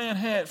talent, one man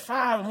had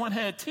 5, and one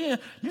had 10,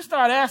 you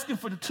start asking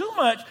for too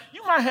much,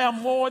 you might have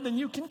more than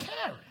you can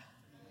carry.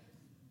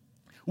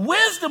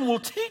 Wisdom will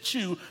teach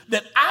you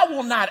that I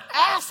will not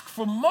ask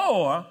for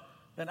more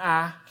than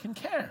I can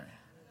carry.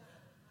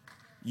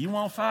 You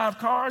want 5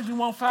 cars, you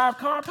want 5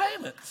 car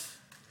payments.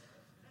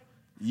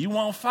 You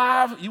want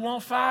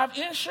 5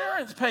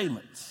 insurance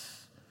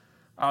payments.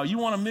 You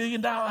want $1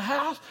 million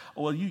house,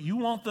 or you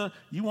want the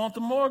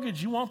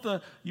mortgage, you want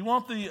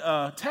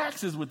the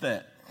taxes with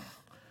that.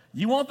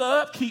 You want the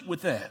upkeep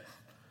with that.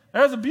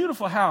 There's a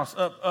beautiful house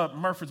up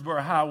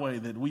Murfreesboro Highway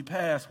that we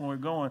pass when we're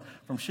going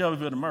from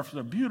Shelbyville to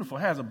Murfreesboro. Beautiful,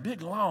 has a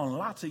big lawn,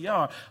 lots of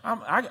yard.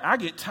 I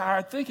get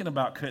tired thinking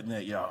about cutting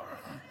that yard.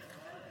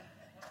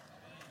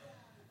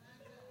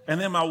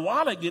 And then my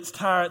wallet gets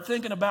tired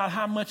thinking about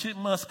how much it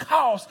must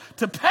cost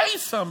to pay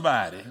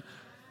somebody.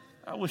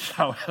 I wish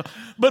I would.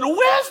 But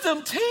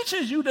wisdom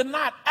teaches you to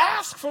not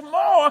ask for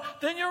more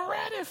than you're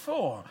ready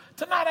for.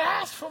 To not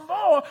ask for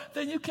more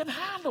than you can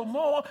handle,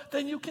 more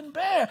than you can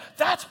bear.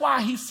 That's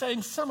why he's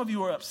saying some of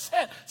you are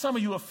upset, some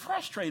of you are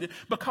frustrated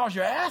because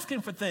you're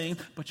asking for things,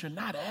 but you're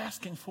not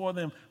asking for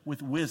them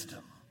with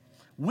wisdom.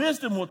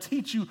 Wisdom will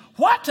teach you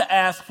what to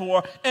ask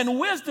for, and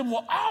wisdom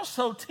will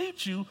also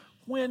teach you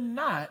when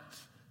not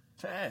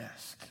to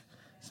ask.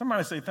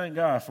 Somebody say, thank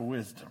God for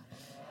wisdom.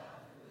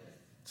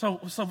 So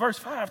verse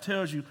 5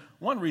 tells you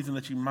one reason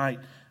that you might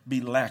be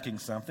lacking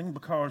something,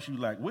 because you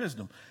lack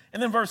wisdom.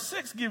 And then verse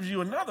 6 gives you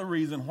another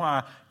reason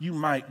why you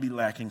might be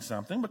lacking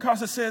something,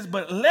 because it says,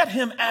 but let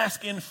him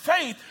ask in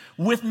faith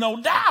with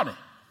no doubting.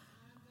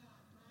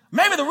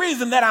 Maybe the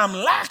reason that I'm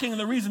lacking and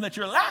the reason that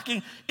you're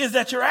lacking is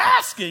that you're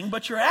asking,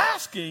 but you're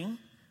asking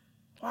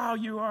while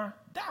you are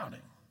doubting.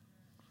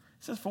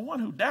 It says, for one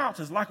who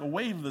doubts is like a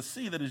wave of the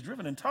sea that is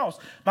driven and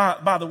tossed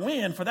by the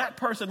wind. For that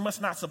person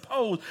must not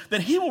suppose that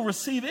he will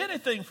receive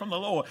anything from the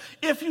Lord.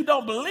 If you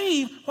don't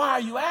believe, why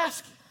are you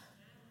asking?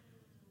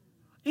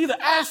 Either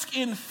ask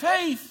in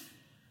faith,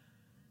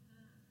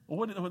 or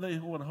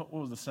what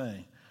was the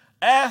saying?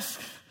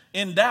 Ask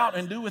in doubt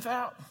and do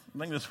without. I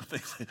think that's what they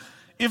say.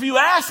 If you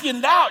ask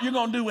in doubt, you're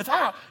going to do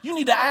without. You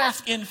need to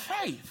ask in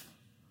faith.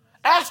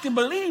 Ask and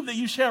believe that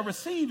you shall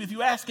receive. If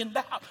you ask in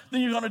doubt,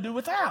 then you're going to do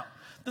without.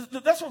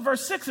 That's what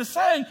verse 6 is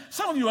saying.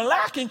 Some of you are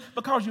lacking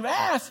because you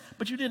asked,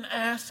 but you didn't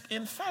ask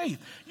in faith.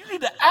 You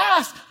need to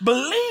ask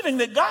believing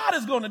that God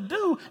is going to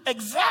do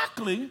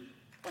exactly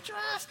what you're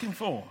asking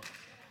for.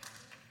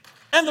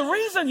 And the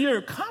reason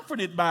you're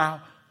comforted by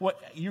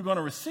what you're going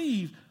to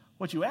receive,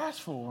 what you ask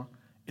for,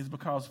 is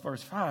because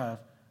verse 5,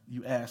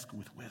 you ask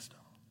with wisdom.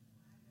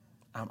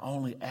 I'm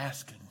only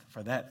asking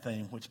for that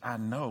thing which I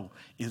know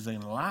is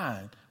in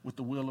line with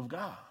the will of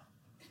God.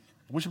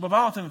 Which above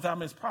all things thou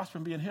mayest prosper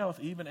and be in health,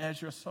 even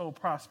as your soul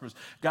prospers.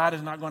 God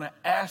is not going to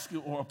ask you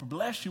or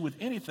bless you with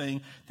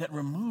anything that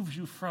removes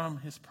you from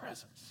his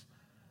presence,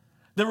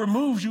 that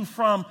removes you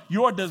from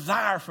your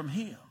desire from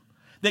him,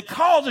 that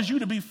causes you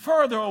to be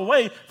further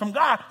away from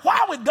God.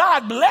 Why would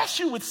God bless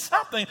you with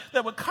something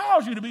that would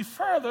cause you to be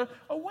further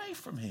away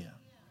from him?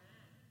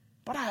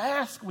 But I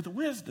ask with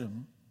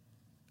wisdom,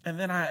 and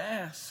then I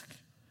ask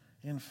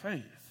in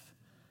faith.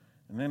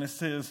 And then it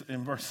says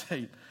in verse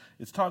 8,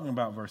 it's talking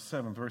about verse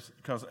 7,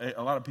 because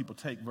a lot of people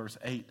take verse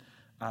 8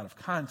 out of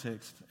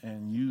context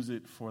and use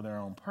it for their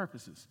own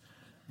purposes.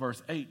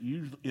 Verse 8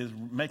 is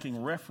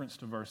making reference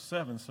to verse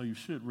 7, so you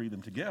should read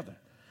them together.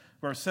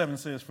 Verse 7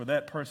 says, for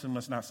that person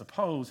must not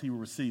suppose he will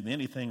receive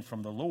anything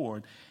from the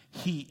Lord.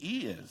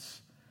 He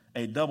is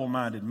a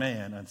double-minded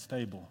man,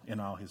 unstable in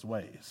all his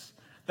ways.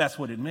 That's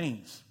what it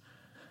means.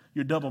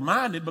 You're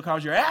double-minded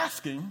because you're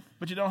asking,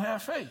 but you don't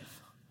have faith.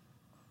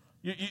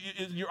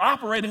 You're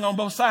operating on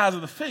both sides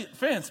of the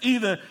fence.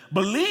 Either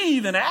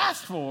believe and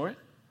ask for it,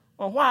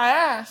 or why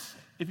ask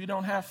if you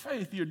don't have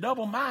faith? You're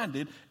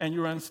double-minded and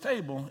you're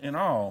unstable in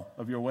all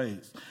of your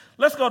ways.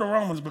 Let's go to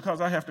Romans, because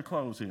I have to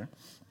close here.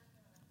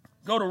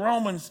 Go to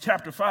Romans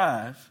chapter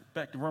 5,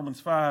 back to Romans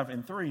 5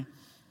 and 3.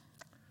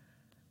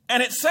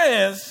 And it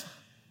says,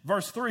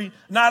 verse 3,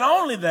 not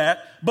only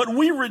that, but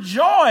we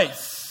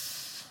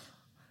rejoice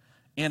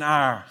in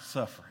our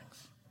sufferings.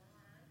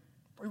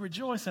 We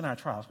rejoice in our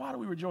trials. Why do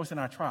we rejoice in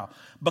our trial?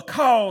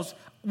 Because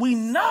we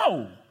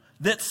know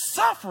that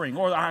suffering,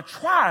 or our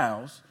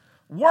trials,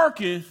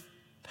 worketh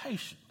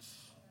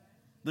patience.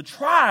 The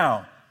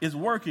trial is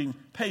working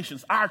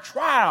patience. Our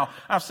trial,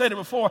 I've said it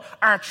before,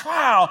 our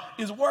trial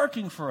is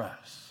working for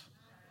us.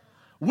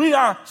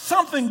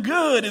 Something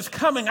good is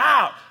coming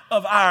out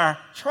of our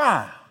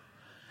trial.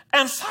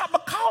 And so,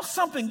 because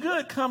something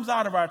good comes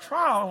out of our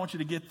trial, I want you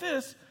to get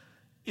this.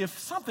 If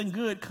something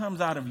good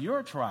comes out of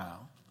your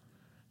trial,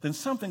 then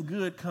something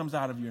good comes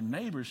out of your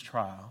neighbor's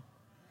trial.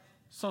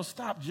 So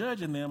stop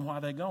judging them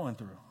while they're going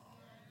through.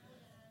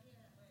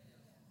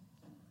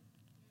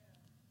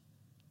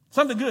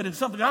 Something good and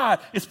something God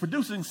is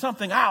producing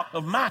something out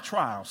of my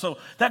trial. So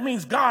that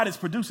means God is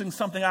producing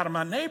something out of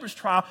my neighbor's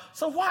trial.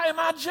 So why am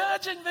I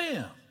judging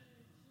them?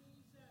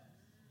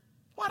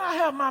 Why do I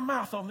have my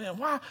mouth on them?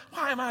 Why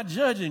am I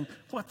judging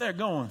what they're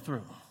going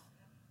through?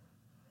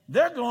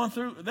 They're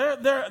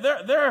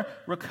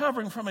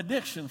recovering from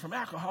addiction, from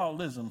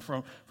alcoholism,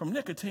 from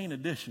nicotine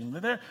addiction.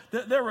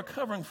 They're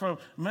recovering from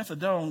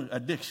methadone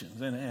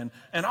addictions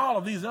and all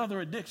of these other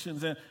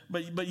addictions.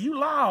 But you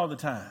lie all the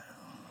time.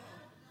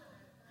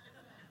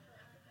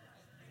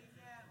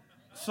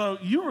 So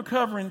you're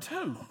recovering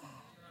too.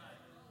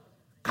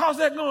 Because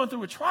they're going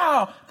through a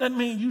trial, doesn't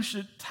mean you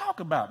should talk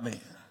about them.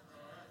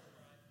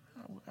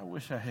 I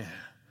wish I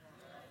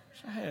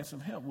had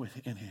some help with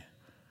it in here.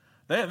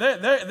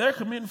 They're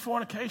committing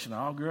fornication.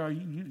 Oh, girl,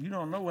 you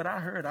don't know what I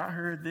heard. I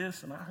heard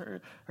this and I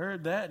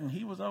heard that, and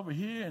he was over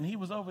here and he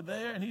was over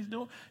there, and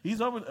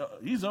he's over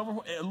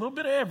a little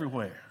bit of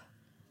everywhere.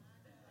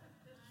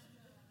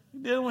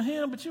 You're dealing with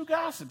him, but you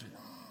gossiping,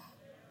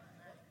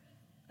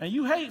 and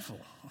you hateful.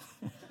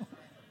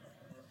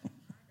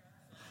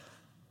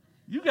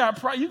 You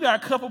got a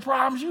couple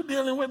problems you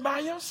dealing with by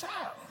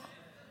yourself.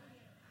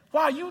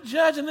 While you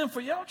judging them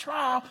for your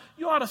trial,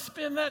 you ought to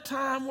spend that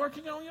time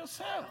working on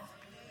yourself.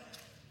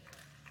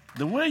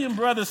 The Williams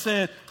brothers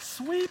said,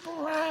 sweep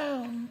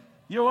around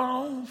your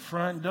own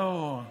front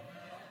door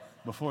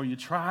before you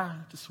try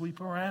to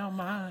sweep around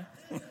mine.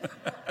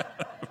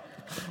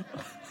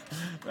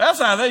 That's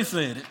how they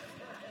said it.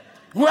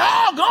 We're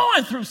all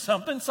going through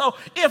something. So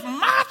if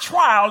my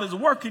trial is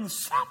working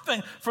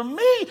something for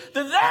me,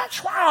 then their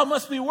trial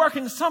must be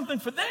working something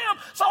for them.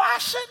 So I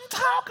shouldn't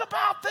talk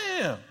about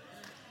them.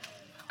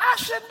 I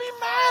shouldn't be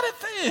mad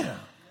at them.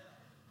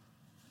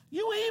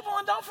 You evil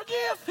and don't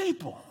forgive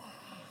people.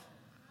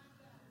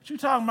 But you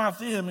talking about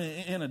them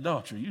in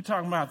adultery. You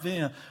talking about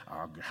them,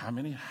 how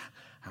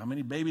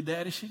many baby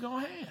daddies she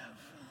gonna have?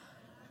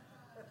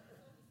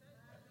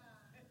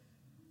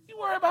 You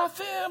worry about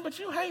them, but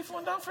you hateful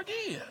and don't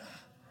forgive.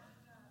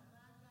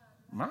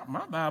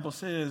 My Bible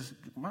says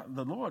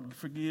the Lord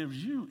forgives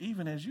you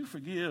even as you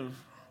forgive.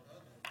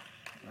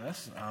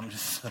 That's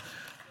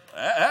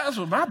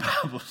what my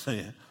Bible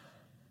says.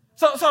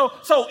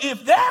 So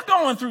if they're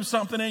going through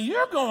something and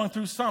you're going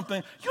through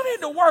something, you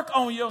need to work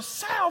on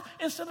yourself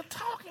instead of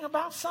talking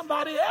about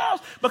somebody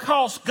else,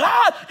 because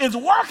God is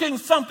working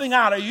something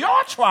out of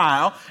your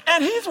trial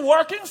and he's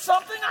working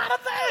something out of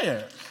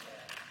theirs.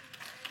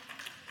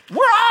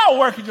 We're all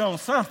working on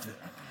something.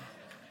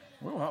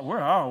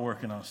 We're all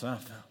working on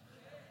something.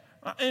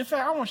 In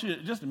fact, I want you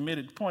to just admit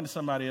it, point to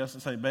somebody else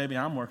and say, baby,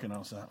 I'm working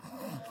on something.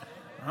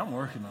 I'm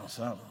working on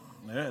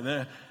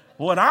something.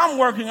 What I'm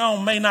working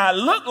on may not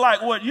look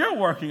like what you're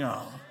working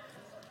on,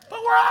 but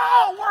we're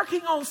all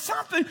working on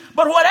something.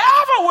 But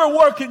whatever we're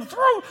working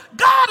through,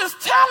 God is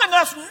telling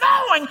us,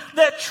 knowing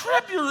that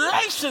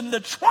tribulation, the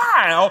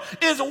trial,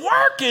 is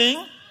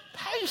working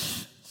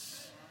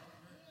patience.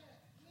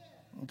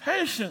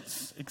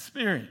 Patience,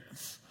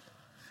 experience.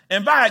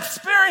 And by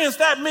experience,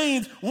 that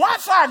means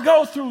once I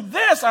go through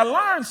this, I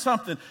learn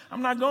something.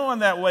 I'm not going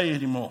that way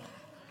anymore.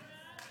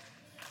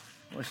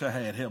 Wish I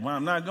had help.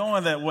 I'm not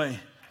going that way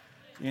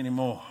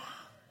anymore.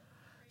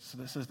 So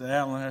this Sister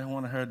Allen,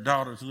 one of her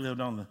daughters lived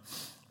on the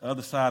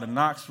other side of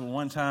Knoxville.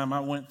 One time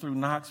I went through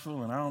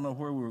Knoxville, and I don't know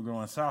where we were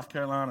going, South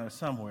Carolina or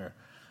somewhere.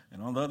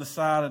 And on the other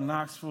side of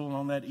Knoxville,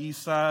 on that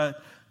east side,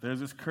 there's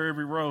this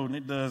curvy road, and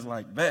it does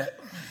like that.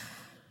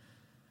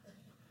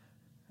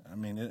 I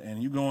mean,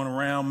 and you going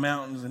around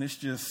mountains, and it's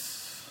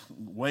just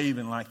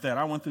waving like that.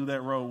 I went through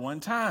that road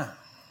one time.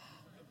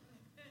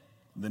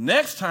 The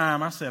next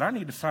time, I said, I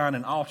need to find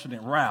an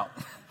alternate route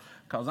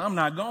because I'm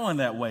not going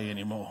that way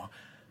anymore.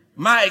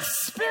 My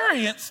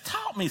experience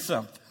taught me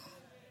something.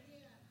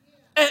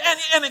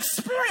 And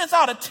experience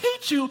ought to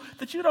teach you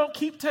that you don't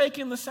keep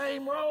taking the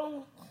same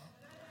road.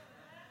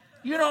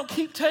 You don't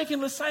keep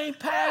taking the same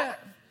path.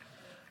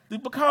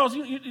 Because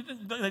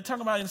they talk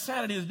about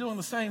insanity is doing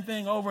the same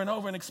thing over and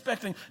over and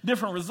expecting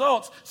different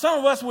results. Some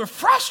of us, we're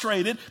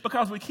frustrated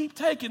because we keep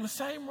taking the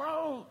same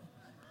road.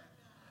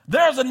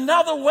 There's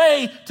another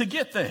way to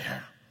get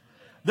there.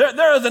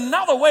 There is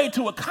another way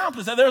to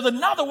accomplish that. There's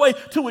another way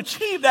to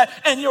achieve that.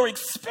 And your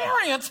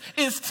experience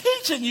is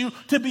teaching you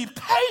to be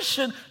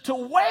patient, to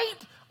wait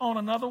on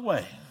another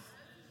way.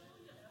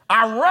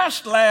 I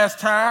rushed last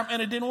time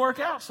and it didn't work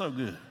out so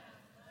good.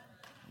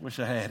 Wish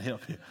I had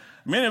help here.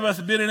 Many of us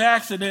have been in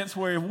accidents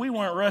where if we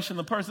weren't rushing,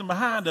 the person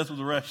behind us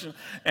was rushing,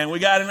 and we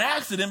got in an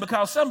accident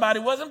because somebody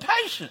wasn't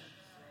patient.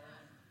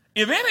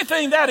 If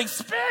anything, that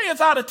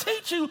experience ought to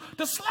teach you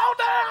to slow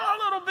down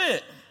a little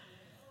bit.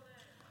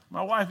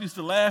 My wife used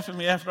to laugh at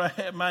me after I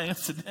had my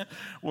incident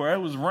where it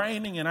was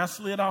raining and I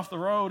slid off the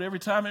road every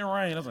time it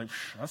rained. I was like,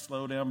 I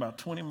slowed down about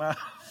 20 miles.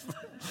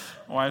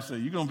 My wife said,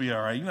 you're going to be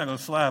all right. You're not going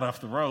to slide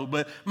off the road.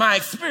 But my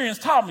experience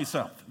taught me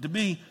something, to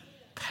be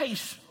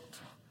patient.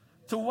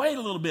 To wait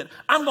a little bit.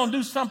 I'm going to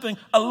do something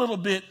a little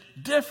bit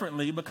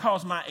differently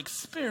because my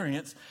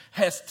experience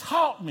has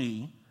taught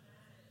me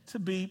to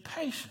be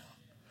patient.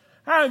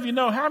 How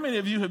many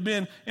of you have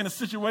been in a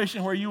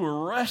situation where you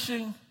were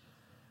rushing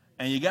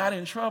and you got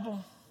in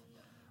trouble?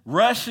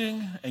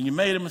 Rushing and you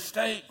made a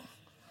mistake?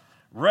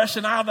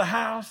 Rushing out of the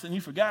house and you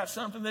forgot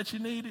something that you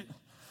needed?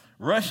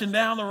 Rushing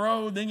down the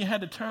road, then you had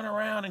to turn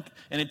around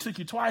and it took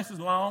you twice as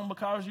long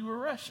because you were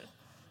rushing.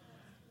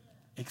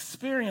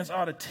 Experience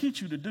ought to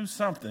teach you to do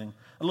something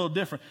a little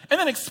different. And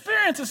then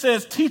experience, it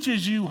says,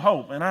 teaches you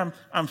hope. And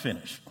I'm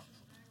finished.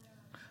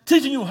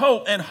 Teaching you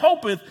hope, and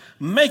hopeth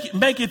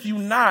maketh you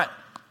not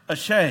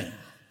ashamed.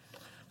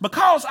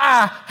 Because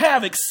I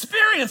have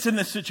experience in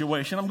this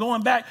situation, I'm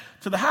going back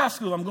to the high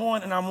school. I'm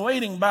going and I'm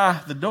waiting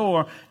by the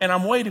door, and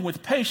I'm waiting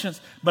with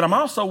patience, but I'm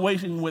also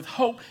waiting with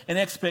hope and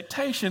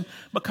expectation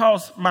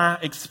because my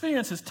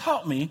experience has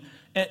taught me,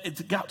 and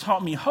it's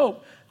taught me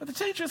hope, that the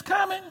teacher's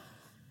coming.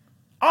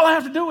 All I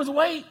have to do is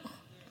wait.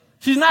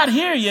 She's not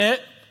here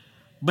yet,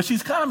 but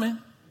she's coming.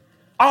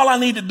 All I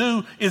need to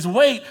do is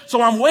wait.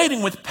 So I'm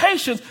waiting with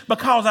patience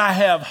because I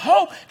have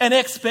hope and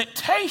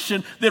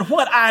expectation that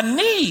what I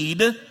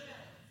need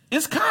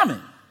is coming.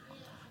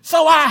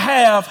 So I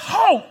have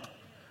hope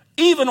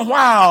even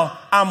while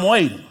I'm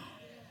waiting.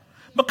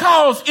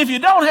 Because if you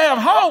don't have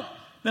hope,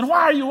 then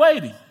why are you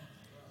waiting?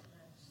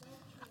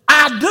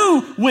 I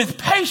do with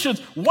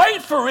patience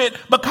wait for it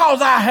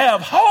because I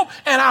have hope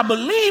and I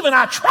believe and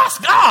I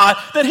trust God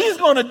that he's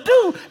going to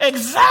do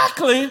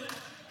exactly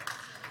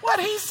what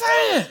he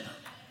said.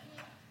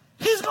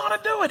 He's going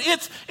to do it.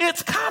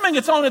 It's coming.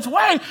 It's on its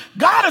way.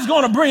 God is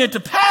going to bring it to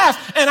pass,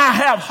 and I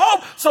have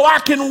hope, so I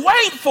can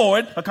wait for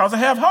it because I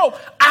have hope.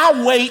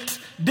 I wait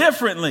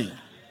differently.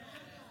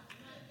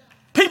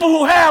 People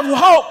who have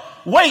hope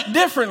wait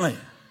differently.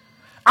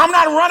 I'm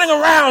not running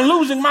around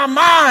losing my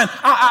mind.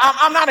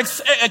 I'm not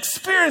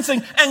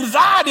experiencing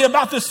anxiety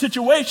about this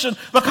situation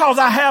because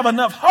I have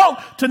enough hope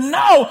to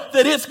know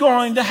that it's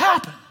going to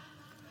happen,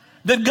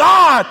 that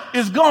God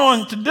is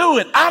going to do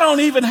it. I don't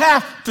even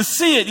have to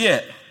see it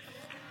yet.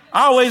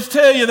 I always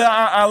tell you that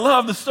I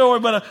love the story,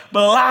 but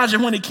Elijah,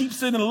 when he keeps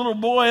sending a little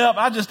boy up,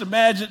 I just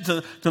imagine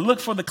to look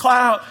for the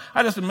cloud.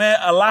 I just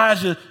imagine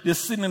Elijah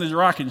just sitting in his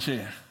rocking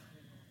chair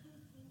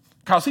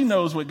because he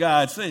knows what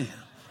God said.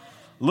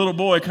 Little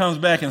boy comes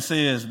back and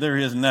says, there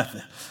is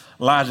nothing.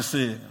 Elijah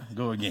said,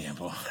 go again,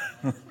 boy.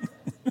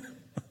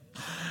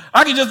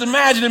 I can just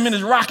imagine him in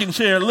his rocking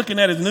chair looking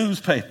at his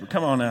newspaper.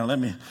 Come on now, let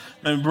me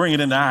bring it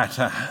into our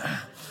time.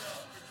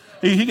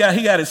 He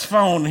got his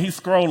phone and he's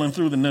scrolling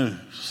through the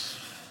news.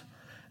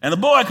 And the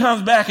boy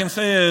comes back and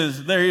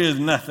says, there is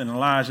nothing.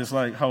 Elijah's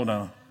like, hold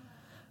on.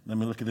 Let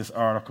me look at this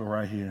article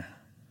right here.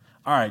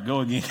 All right,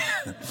 go again.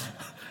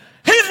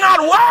 He's not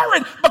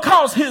worried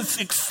because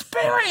his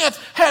experience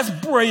has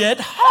bred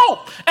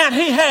hope. And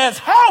he has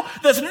hope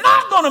that's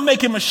not going to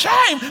make him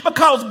ashamed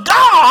because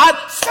God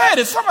said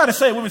it. Somebody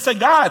say it when we say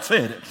God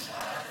said it.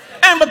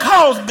 And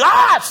because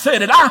God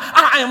said it,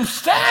 I am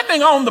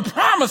standing on the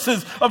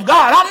promises of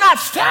God. I'm not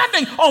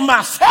standing on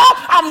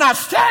myself. I'm not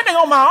standing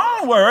on my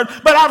own word,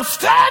 but I'm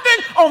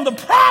standing on the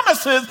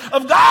promises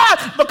of God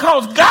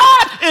because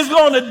God is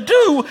going to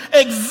do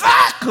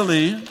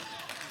exactly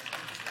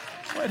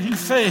what he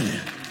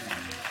said.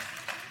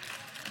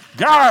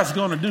 God's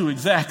going to do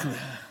exactly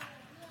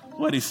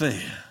what he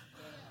said.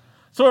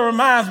 So it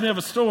reminds me of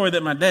a story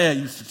that my dad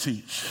used to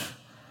teach.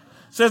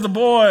 It says the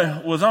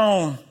boy was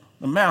on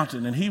the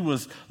mountain and he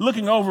was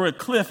looking over a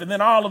cliff, and then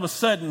all of a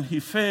sudden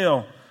he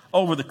fell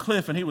over the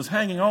cliff and he was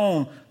hanging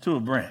on to a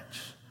branch.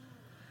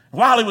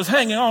 While he was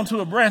hanging on to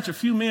a branch, a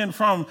few men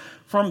from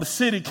the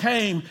city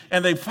came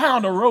and they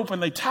found a rope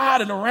and they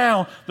tied it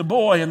around the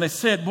boy and they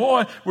said,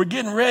 boy, we're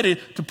getting ready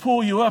to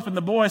pull you up. And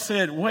the boy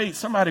said, wait,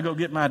 somebody go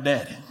get my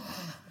daddy.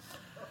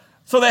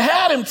 So they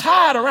had him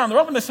tied around the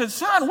rope and they said,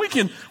 son, we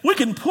can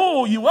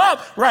pull you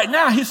up right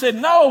now. He said,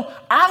 no,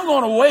 I'm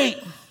going to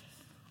wait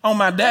on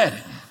my daddy.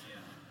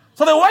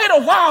 So they wait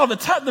a while.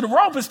 The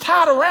rope is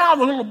tied around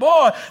the little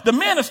boy. The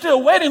men are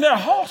still waiting. They're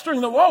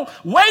holstering the rope,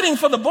 waiting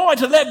for the boy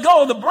to let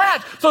go of the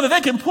branch so that they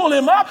can pull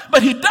him up.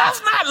 But he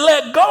does not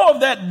let go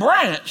of that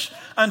branch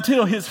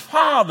until his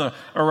father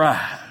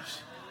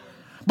arrives.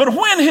 But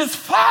when his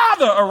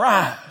father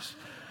arrives,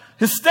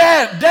 his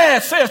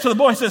dad says to the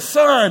boy, he says,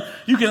 son,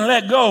 you can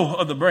let go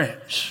of the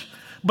branch.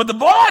 But the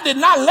boy did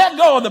not let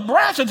go of the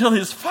branch until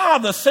his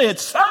father said,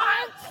 son,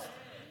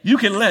 you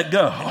can let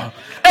go.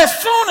 As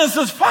soon as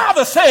his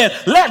father said,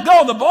 let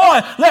go of the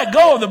boy, let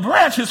go of the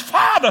branch, his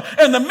father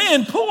and the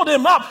men pulled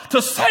him up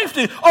to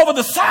safety over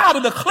the side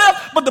of the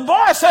cliff. But the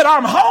boy said,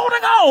 I'm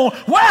holding on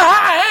where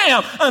I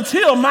am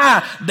until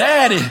my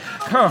daddy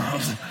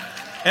comes.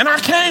 And I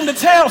came to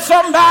tell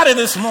somebody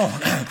this morning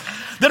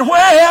that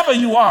wherever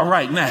you are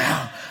right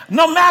now,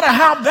 no matter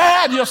how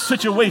bad your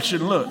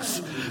situation looks,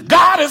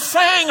 God is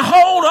saying,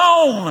 hold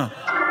on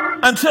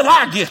until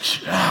I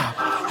get you.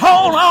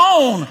 Hold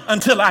on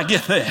until I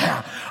get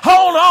there.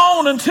 Hold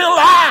on until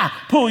I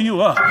pull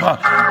you up.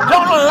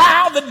 Don't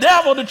allow the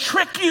devil to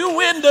trick you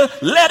into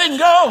letting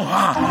go,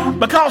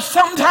 because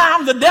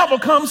sometimes the devil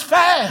comes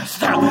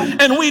fast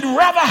and we'd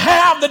rather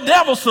have the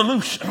devil's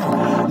solution,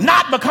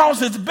 not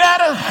because it's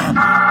better,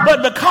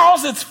 but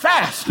because it's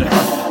faster.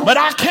 But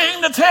I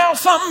came to tell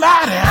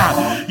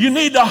somebody, you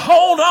need to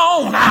hold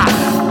on,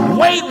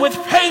 wait with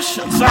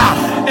patience.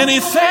 And he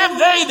said,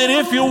 that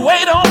if you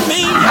wait on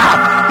me,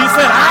 he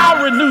said,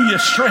 I'll renew your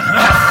strength.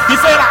 He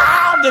said,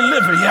 I'll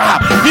deliver you.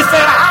 He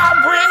said, I'll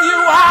bring you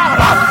out.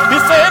 He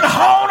said,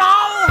 hold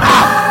on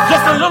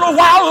just a little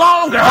while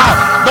longer.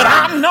 But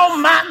I know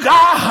my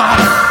God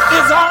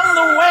is on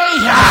the way,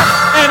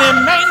 and it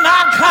may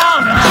not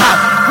come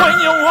when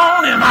you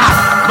want him,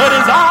 but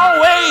he's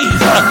always,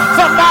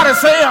 somebody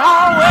say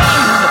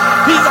always,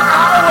 he's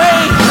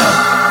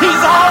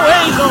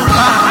always on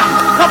time.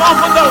 Come on,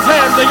 put those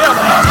hands together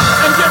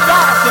and give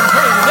God some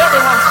praise.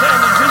 Everyone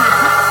standing to your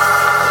feet.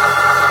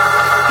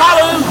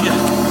 Hallelujah.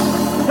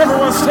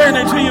 Everyone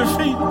standing to your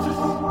feet.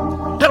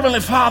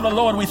 Heavenly Father,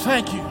 Lord, we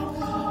thank you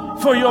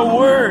for your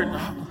word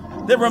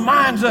that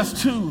reminds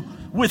us to,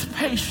 with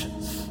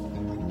patience,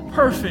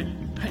 perfect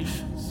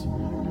patience,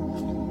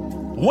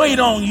 wait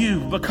on you,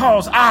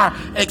 because our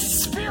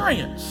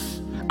experience,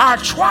 our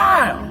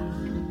trial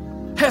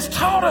has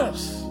taught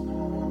us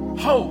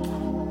hope.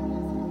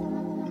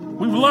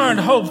 We've learned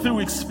hope through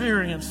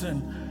experience,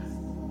 and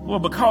well,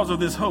 because of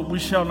this hope, we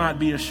shall not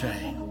be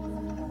ashamed.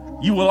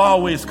 You will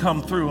always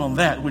come through on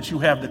that which you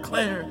have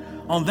declared,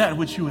 on that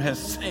which you have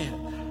said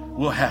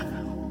will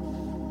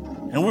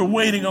happen. And we're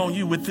waiting on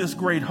you with this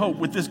great hope,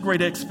 with this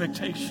great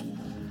expectation.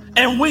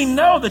 And we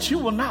know that you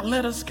will not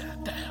let us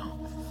get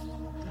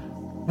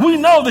down. We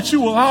know that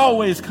you will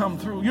always come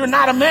through. You're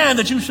not a man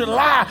that you should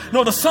lie,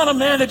 nor the son of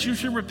man that you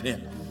should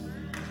repent.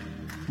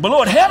 But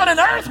Lord, heaven and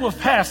earth will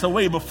pass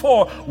away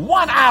before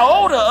one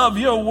iota of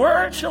your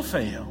word shall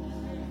fail.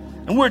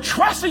 And we're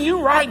trusting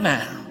you right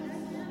now.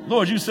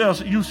 Lord, you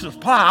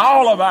supply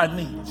all of our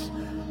needs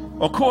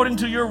according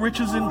to your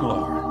riches in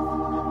glory.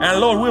 And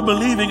Lord, we're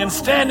believing and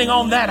standing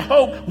on that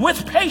hope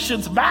with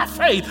patience by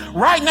faith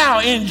right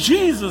now in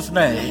Jesus'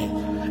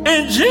 name.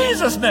 In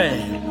Jesus'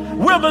 name.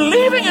 We're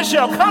believing it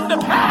shall come to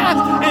pass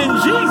in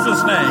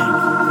Jesus' name.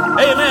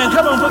 Amen.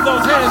 Come on, put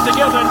those hands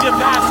together and give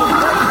God some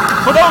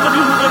praise. For those of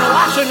you who've been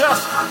watching us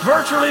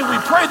virtually, we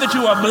pray that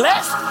you are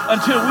blessed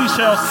until we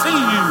shall see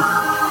you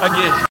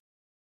again.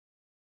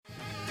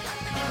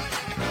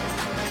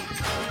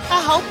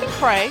 I hope and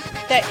pray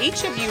that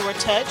each of you were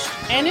touched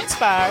and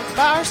inspired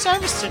by our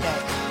service today.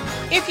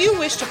 If you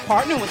wish to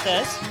partner with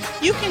us,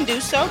 you can do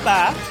so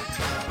by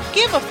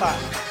Giveify.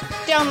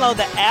 Download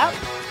the app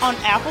on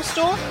Apple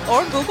Store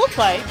or Google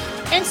Play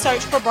and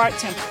search for Bright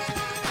Temple.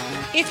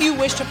 If you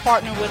wish to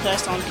partner with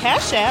us on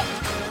Cash App,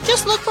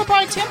 just look for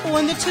Bright Temple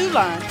in the 2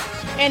 line,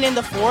 and in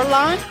the 4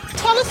 line,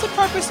 tell us the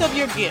purpose of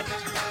your gift.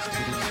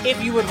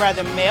 If you would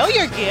rather mail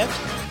your gift,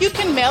 you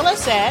can mail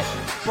us at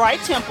Bright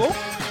Temple,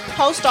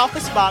 Post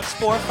Office Box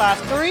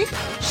 453,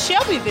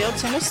 Shelbyville,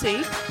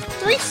 Tennessee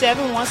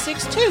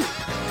 37162.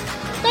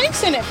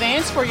 Thanks in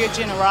advance for your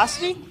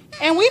generosity,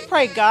 and we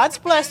pray God's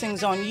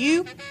blessings on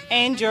you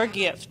and your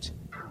gift.